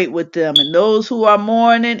celebrate with them, and those who are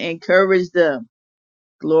mourning, encourage them.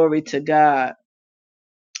 Glory to God.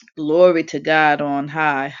 Glory to God on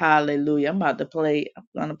high. Hallelujah. I'm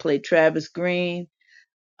gonna play Travis Green.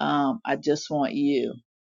 I just want you.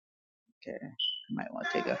 Okay. I might want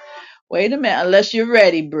to take a wait a minute, unless you're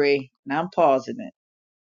ready, Bree. Now I'm pausing it.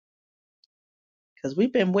 Because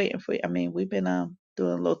we've been waiting for you. I mean, we've been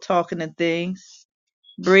doing a little talking and things.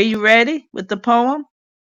 Bree, you ready with the poem?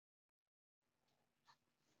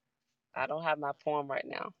 I don't have my poem right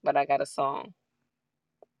now, but I got a song.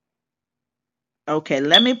 Okay,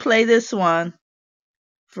 let me play this one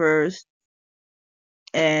first,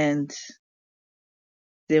 and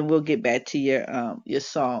then we'll get back to your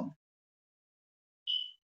song.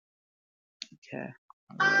 Okay.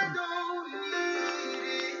 I don't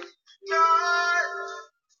need it, God.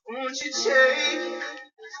 Won't you take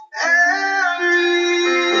everything?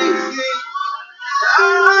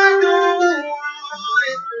 I don't want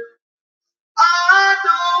it. I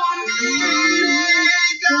don't need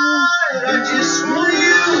it, God. I just want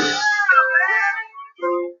you.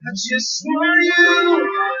 I just want you.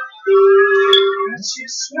 I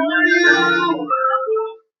just want you.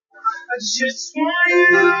 I just want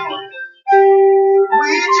you.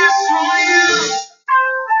 We just want you.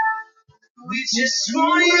 We just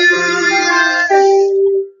want you.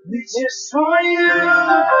 We just want you.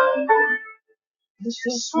 We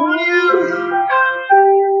just want you.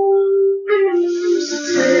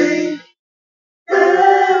 Stay.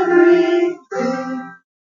 Everything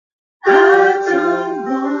I don't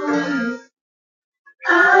want,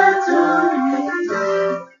 I don't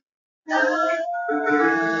need. Take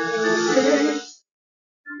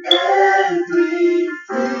everything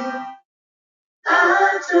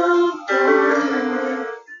I don't want,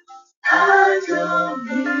 I don't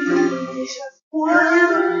need. Just for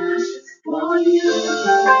you, just for you,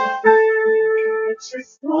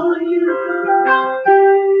 just for you,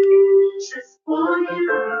 just for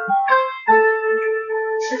you.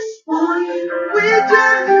 We just want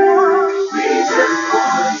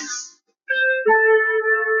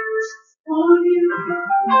for you,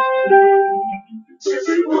 just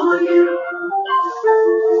for you,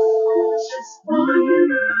 just for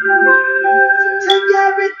you. Take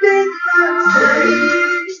everything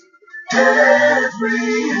I say,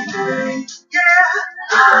 everything. Yeah,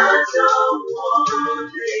 I don't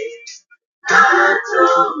want it. I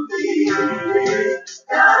don't need it.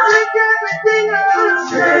 Take everything I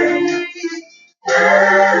say,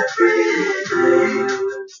 everything.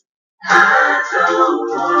 I don't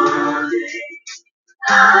want it.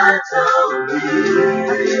 I don't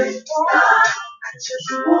need it. I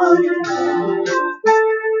just want you.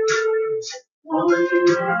 Just want you.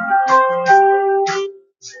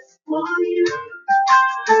 Just want you.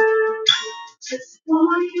 Just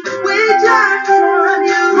want you. We just want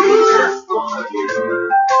you. We just want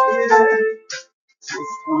you. Yeah.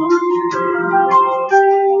 Just want you.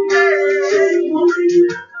 Yeah. Just want you.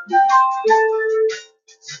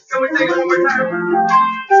 Can we take it one more time?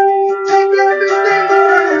 Take everything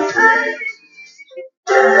I say.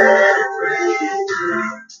 Everything.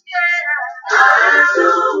 Yeah. I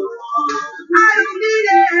don't need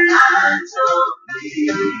it. I don't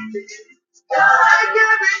need it. Take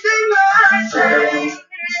everything I say.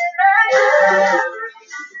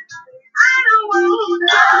 I don't want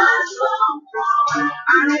it. I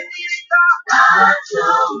don't need it. I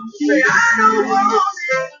don't need it. I don't want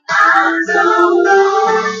it. I don't want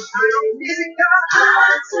it. I don't need it.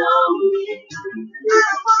 I don't need it. I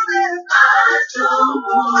don't want it. I don't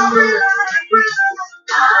want it.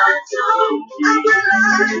 I don't need it.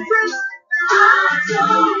 I don't need it. I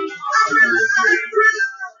don't need it.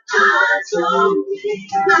 I don't need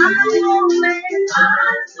it.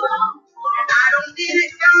 I don't need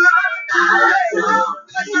it, God. I don't.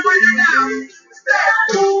 Let's bring it down.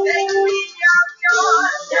 Take me, I'm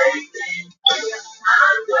yours. Take me,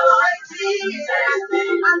 I'm yours.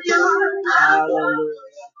 I'm yours. Hallelujah.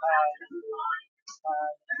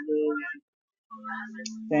 Hallelujah.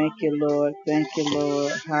 Thank you, Lord. Thank you,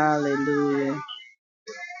 Lord. Hallelujah.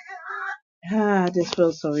 I just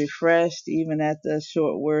feel so refreshed even after a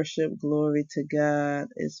short worship. Glory to God.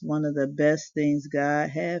 It's one of the best things God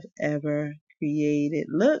have ever created.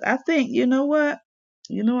 Look, I think, you know what?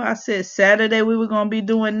 I said Saturday we were going to be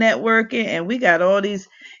doing networking, and we got all these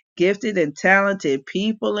gifted and talented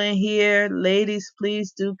people in here. Ladies,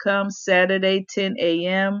 please do come Saturday, 10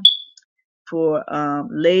 a.m. for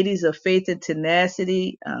Ladies of Faith and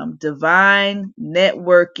Tenacity, Divine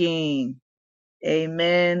Networking.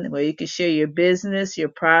 Amen. Where you can share your business, your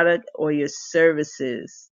product, or your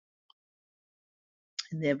services.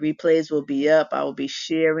 And the replays will be up. I will be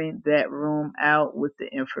sharing that room out with the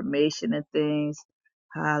information and things.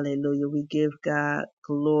 Hallelujah. We give God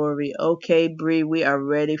glory. Okay, Bree, we are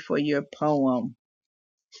ready for your poem.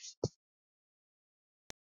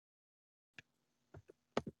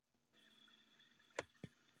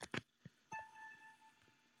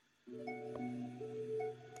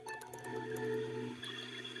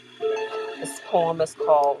 This poem is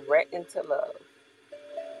called Written to Love.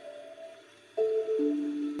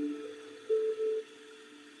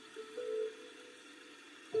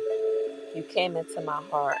 came into my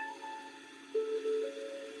heart.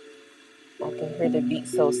 I can hear the beat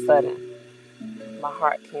so sudden. My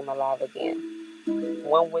heart came alive again.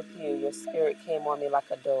 One with you, your spirit came on me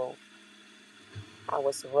like a dove. I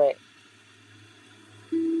was wrecked,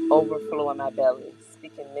 overflowing my belly,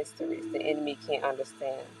 speaking mysteries the enemy can't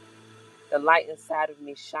understand. The light inside of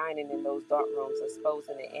me shining in those dark rooms,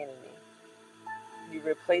 exposing the enemy. You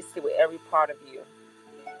replaced it with every part of you.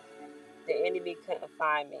 The enemy couldn't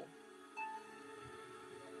find me.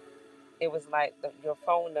 It was like your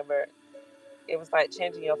phone number, it was like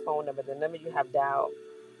changing your phone number. The number you have dialed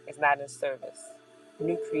is not in service.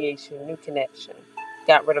 New creation, new connection.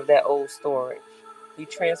 Got rid of that old storage. You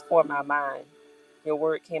transformed my mind. Your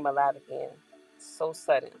word came alive again. So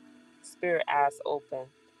sudden. Spirit eyes open.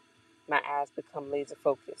 My eyes become laser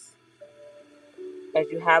focused. As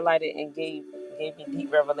you highlighted and gave me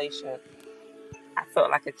deep revelation, I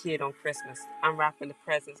felt like a kid on Christmas, unwrapping the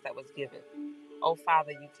presents that was given. Oh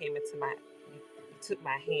Father, you came into you took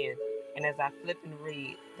my hand, and as I flip and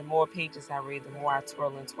read, the more pages I read, the more I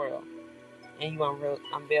twirl and twirl. And you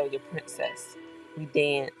unveil your princess. We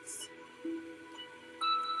dance.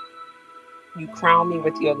 You crown me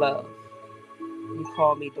with your love. You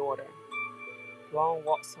call me daughter. Long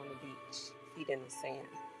walks on the beach, feet in the sand.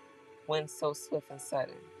 Wind so swift and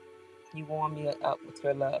sudden. You warm me up with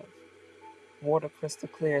your love. Water crystal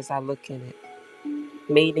clear as I look in it.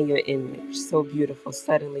 Made in your image, so beautiful.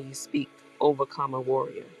 Suddenly you speak, overcome a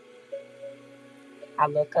warrior. I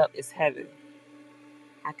look up, it's heaven.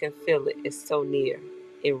 I can feel it, it's so near.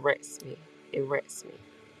 It wrecks me, it wrecks me.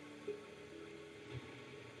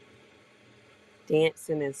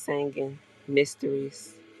 Dancing and singing,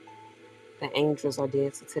 mysteries. The angels are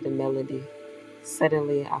dancing to the melody.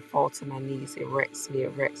 Suddenly I fall to my knees, it wrecks me,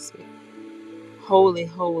 it wrecks me. Holy,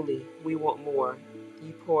 holy, we want more.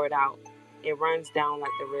 You pour it out. It runs down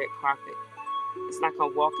like the red carpet. It's like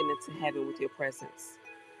I'm walking into heaven with your presence.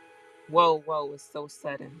 Whoa, whoa, it's so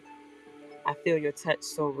sudden. I feel your touch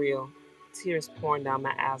so real. Tears pouring down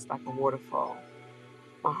my eyes like a waterfall.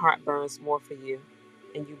 My heart burns more for you,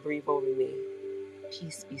 and you breathe over me.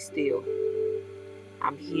 Peace be still.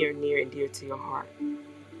 I'm here, near and dear to your heart.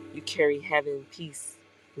 You carry heaven, peace,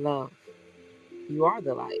 love. You are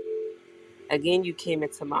the light. Again, you came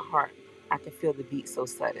into my heart. I can feel the beat so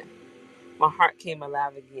sudden. My heart came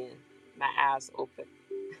alive again, my eyes open.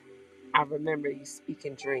 I remember you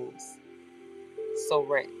speaking dreams. So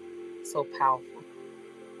rare, so powerful,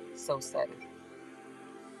 so sudden.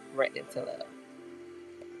 Right into love.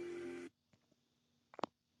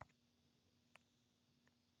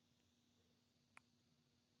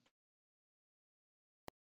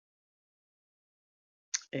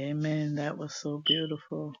 Amen. That was so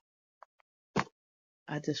beautiful.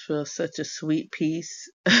 I just feel such a sweet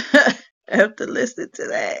peace after listening to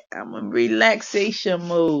that. I'm in relaxation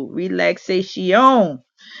mode. Relaxation.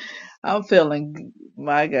 I'm feeling,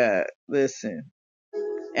 my God, listen.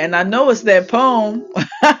 And I know it's that poem.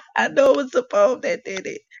 I know it's the poem that did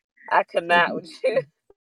it. I could not with you.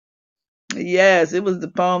 Yes, it was the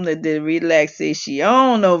poem that did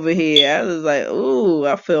relaxation over here. I was like, ooh,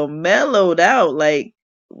 I feel mellowed out. Like,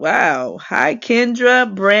 wow. Hi,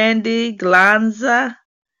 Kendra, Brandy, Glazna.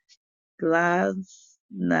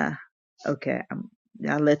 Okay,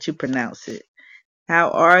 I'll let you pronounce it.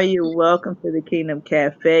 How are you? Welcome to the Kingdom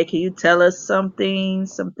Cafe. Can you tell us some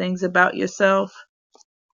things about yourself?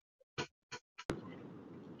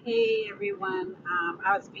 Hey everyone,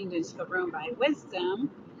 I was pinged into the room by Wisdom,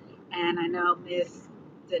 and I know Miss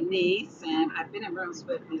Denise, and I've been in rooms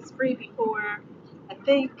with Miss Bree before, I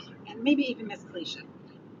think, and maybe even Miss Cleisha.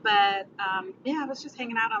 But yeah, I was just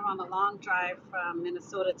hanging out. I'm on a long drive from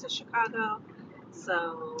Minnesota to Chicago,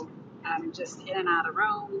 so I'm just in and out of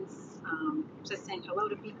rooms, just saying hello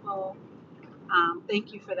to people.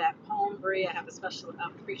 Thank you for that poem, Bree. I have a special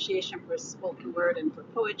appreciation for spoken word and for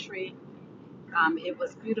poetry. It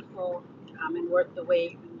was beautiful and worth the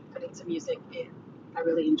wait when you put it to music. I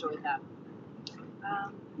really enjoyed that.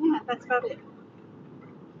 Yeah, that's about it.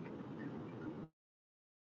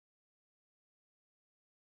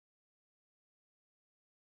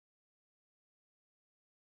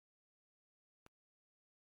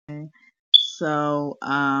 So,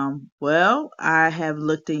 well, I have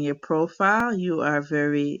looked in your profile. You are a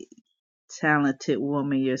very talented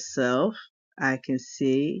woman yourself. I can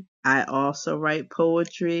see. I also write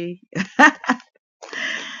poetry,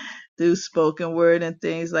 do spoken word and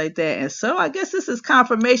things like that. And so I guess this is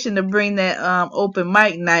confirmation to bring that open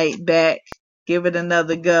mic night back. Give it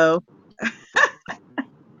another go.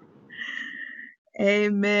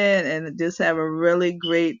 Amen. And just have a really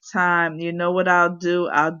great time. You know what I'll do?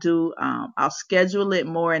 I'll schedule it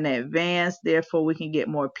more in advance, therefore we can get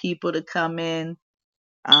more people to come in,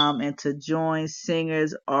 and to join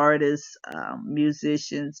singers, artists,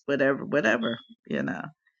 musicians, whatever, you know,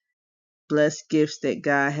 blessed gifts that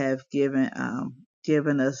God have given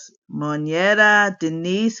us. Moneta,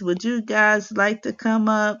 Denise, would you guys like to come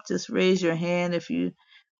up? Just raise your hand if you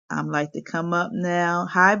like to come up now.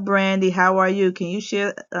 Hi, Brandy. How are you? Can you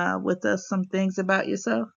share with us some things about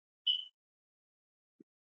yourself?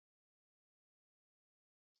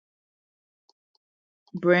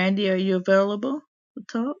 Brandy, are you available to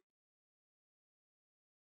talk?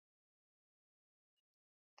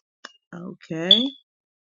 Okay.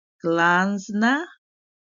 Glanzna,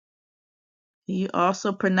 can you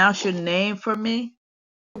also pronounce your name for me?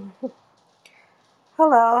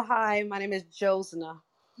 Hello, hi, my name is Josna.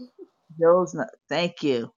 Josna. Thank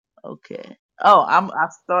you. Okay. Oh, I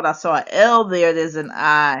thought I saw an L there. There's an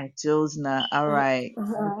I. Josna. All right.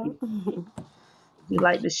 Thank you. Would you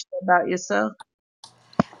like to share about yourself?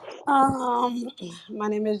 Um, my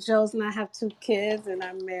name is Josna. I have two kids, and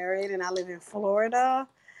I'm married, and I live in Florida.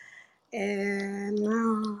 And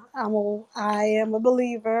I am a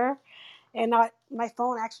believer. And my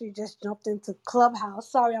phone actually just jumped into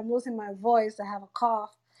Clubhouse. Sorry, I'm losing my voice. I have a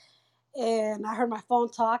cough, and I heard my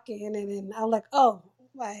phone talking, and then I'm like, oh.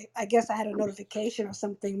 I guess I had a notification or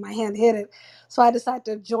something. My hand hit it, so I decided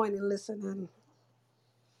to join and listen.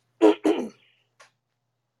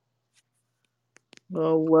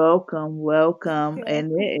 Well, welcome. And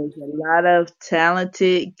And there is a lot of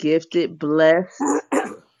talented, gifted, blessed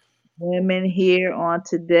women here on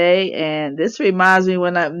today. And this reminds me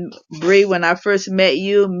when I first met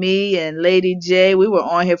you, me and Lady J, we were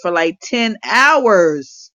on here for like 10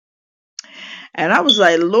 hours. And I was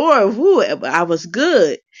like, Lord, whoo, I was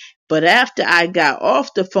good. But after I got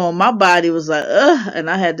off the phone, my body was like, ugh, and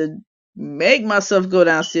I had to make myself go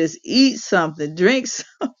downstairs, eat something, drink some,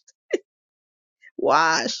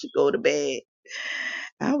 wash, go to bed.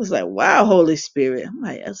 I was like, wow, Holy Spirit. I'm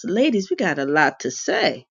like, as ladies, we got a lot to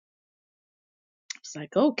say. It's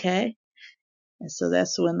like, okay. And so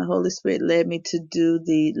that's when the Holy Spirit led me to do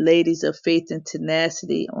the Ladies of Faith and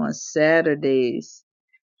Tenacity on Saturdays.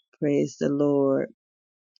 Praise the Lord.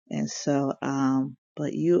 And so,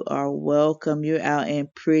 but you are welcome. You're out in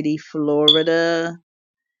pretty Florida.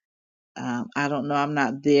 I don't know. I'm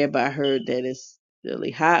not there, but I heard that it's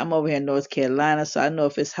really hot. I'm over here in North Carolina, so I know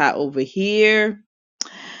if it's hot over here.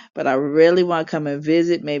 But I really want to come and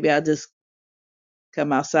visit. Maybe I'll just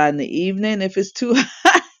come outside in the evening if it's too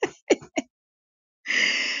hot.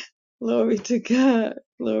 Glory to God.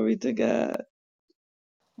 Glory to God.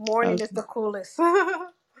 morning Okay. is the coolest.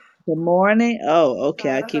 Good morning. Oh,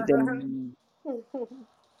 okay. I keep that in Morning mind.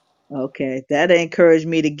 Okay. That encouraged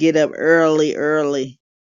me to get up early.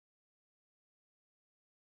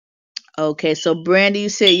 Okay. So, Brandy, you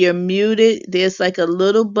said you're muted. There's like a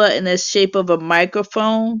little button that's shape of a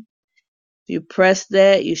microphone. If you press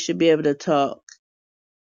that, you should be able to talk.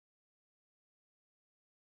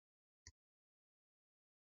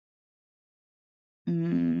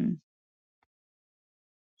 Mm,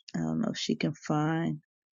 I don't know if she can find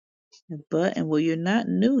the button. Well, you're not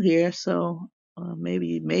new here, so maybe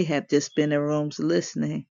you may have just been in rooms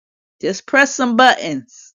listening. Just press some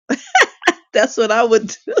buttons. That's what I would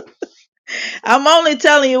do. I'm only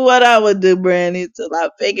telling you what I would do, Brandy, until I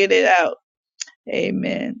figured it out.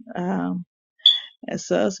 Amen. And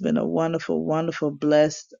so it's been a wonderful,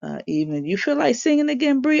 blessed evening. You feel like singing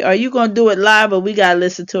again, Bree? Are you gonna do it live, or we gotta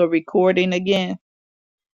listen to a recording again?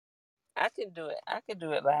 I can do it. I can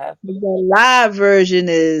do it live.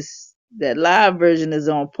 That live version is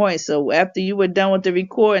on point. So after you were done with the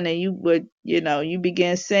recording and you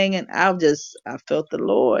began singing, I felt the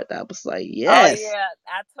Lord. I was like, Oh yes. yeah,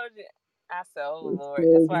 I told you. I said, "Oh It Lord,"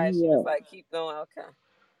 that's stirs why me she was up. like, "Keep going." Okay.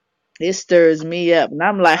 It stirs me up. And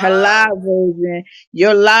I'm like, Oh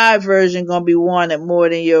your live version gonna be wanted more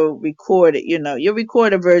than your recorded. Your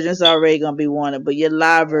recorded version is already gonna be wanted, but your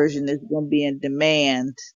live yeah. version is gonna be in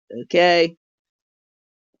demand. Okay?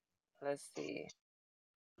 Let's see.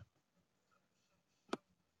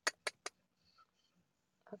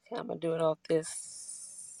 Okay, I'm gonna do it off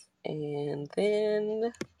this, and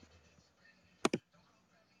then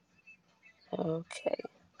okay.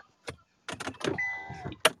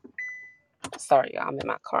 Sorry, y'all. I'm in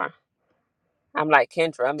my car. I'm like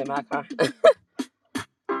Kendra. I'm in my car.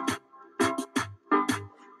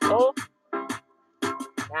 Oh,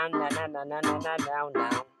 down, down, down, down, down, down, down,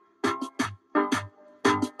 down.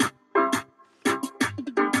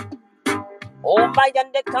 Oh my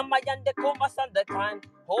yande kama yande kuma sandakan.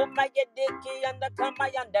 Oh my yedeki yande kama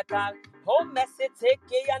yande kan. Oh messy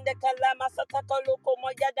teki yande kalama sataka loko mo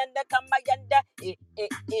yande kama yande.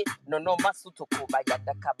 No no masuto kuba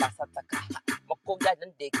yande kama sataka. Moko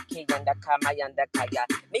yande ki yande kama yande kaya.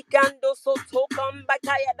 Mikando so kamba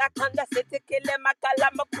kaya da kanda setekele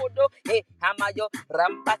makala makodo. Hamayo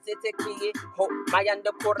rampa seteki. Ho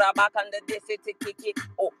mayande kuraba kanda de seteki.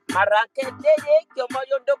 Oh, Marake de ye,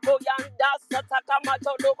 Yomoyo doko yanda, Sataka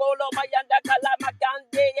mato doko lo mayanda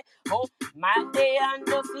kalamakande. Oh, mande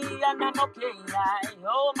ando si anano kei.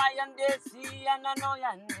 Oh, mayande si anano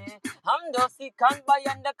yande. Ando si kamba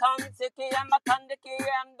yanda kanse ke amakande ke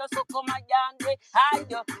ando soko mayande.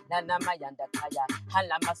 Ayo, nana mayanda kaya,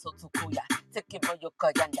 halama sotukuya. Teki moyo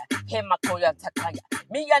kayanda, hema koya takaya.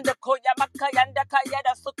 Miyanda koya makayanda kaya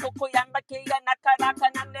da sotukuya makia nakaraka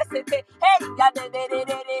nanesete. Hey, yada de de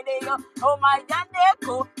de de de yo. Oh my yande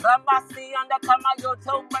ko. Ramasi yanda kama yo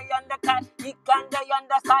to my yanda ka. Ikanda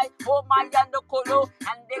yanda sai. Oh my yanda kolo.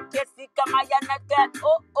 And the kesi kama yanda kat.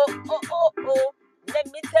 Oh oh oh oh oh. Let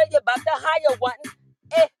me tell you about the higher one.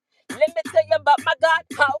 Eh. Let me tell you about my God.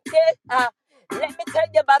 Okay. Let me tell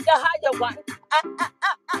you about the higher one.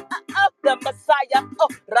 The Messiah. Oh,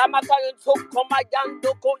 Ramakayo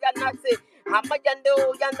Tokomayando Koyanase.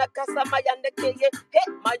 Hamayando Yana Kasamayanda Keye.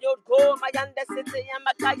 Hey, Mayoko Mayanda City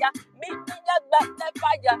Yamakaya. Meet me at that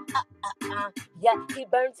fire. Yeah, he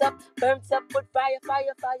burns up with fire,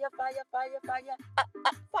 fire, fire, fire, fire, fire.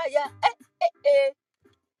 Fire. Eh.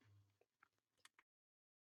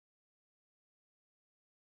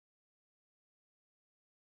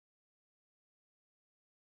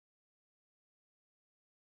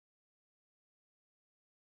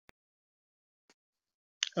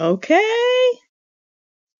 Okay.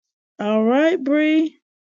 All right, Bree.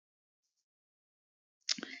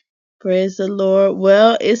 Praise the Lord.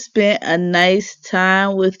 Well, it's been a nice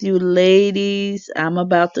time with you ladies. I'm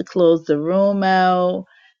about to close the room out.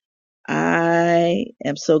 I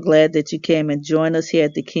am so glad that you came and joined us here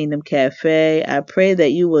at the Kingdom Cafe. I pray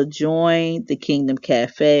that you will join the Kingdom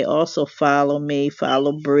Cafe. Also follow me,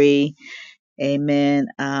 follow Bree. Amen.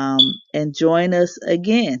 And join us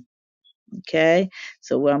again. Okay.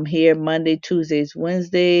 So I'm here Monday, Tuesdays,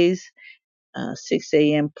 Wednesdays, 6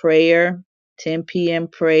 a.m. prayer, 10 p.m.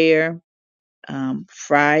 prayer.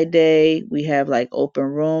 Friday, we have like open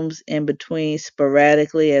rooms in between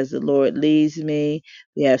sporadically as the Lord leads me.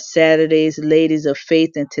 We have Saturdays, Ladies of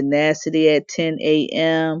Faith and Tenacity at 10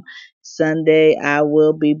 a.m. Sunday, I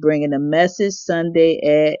will be bringing a message Sunday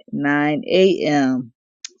at 9 a.m.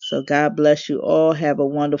 So God bless you all. Have a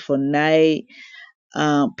wonderful night.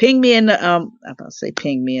 Ping me in the I'm gonna say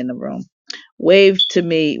ping me in the room. Wave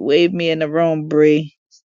me in the room, Bree.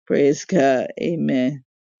 Praise God. Amen.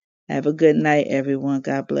 Have a good night, everyone.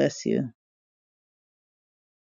 God bless you.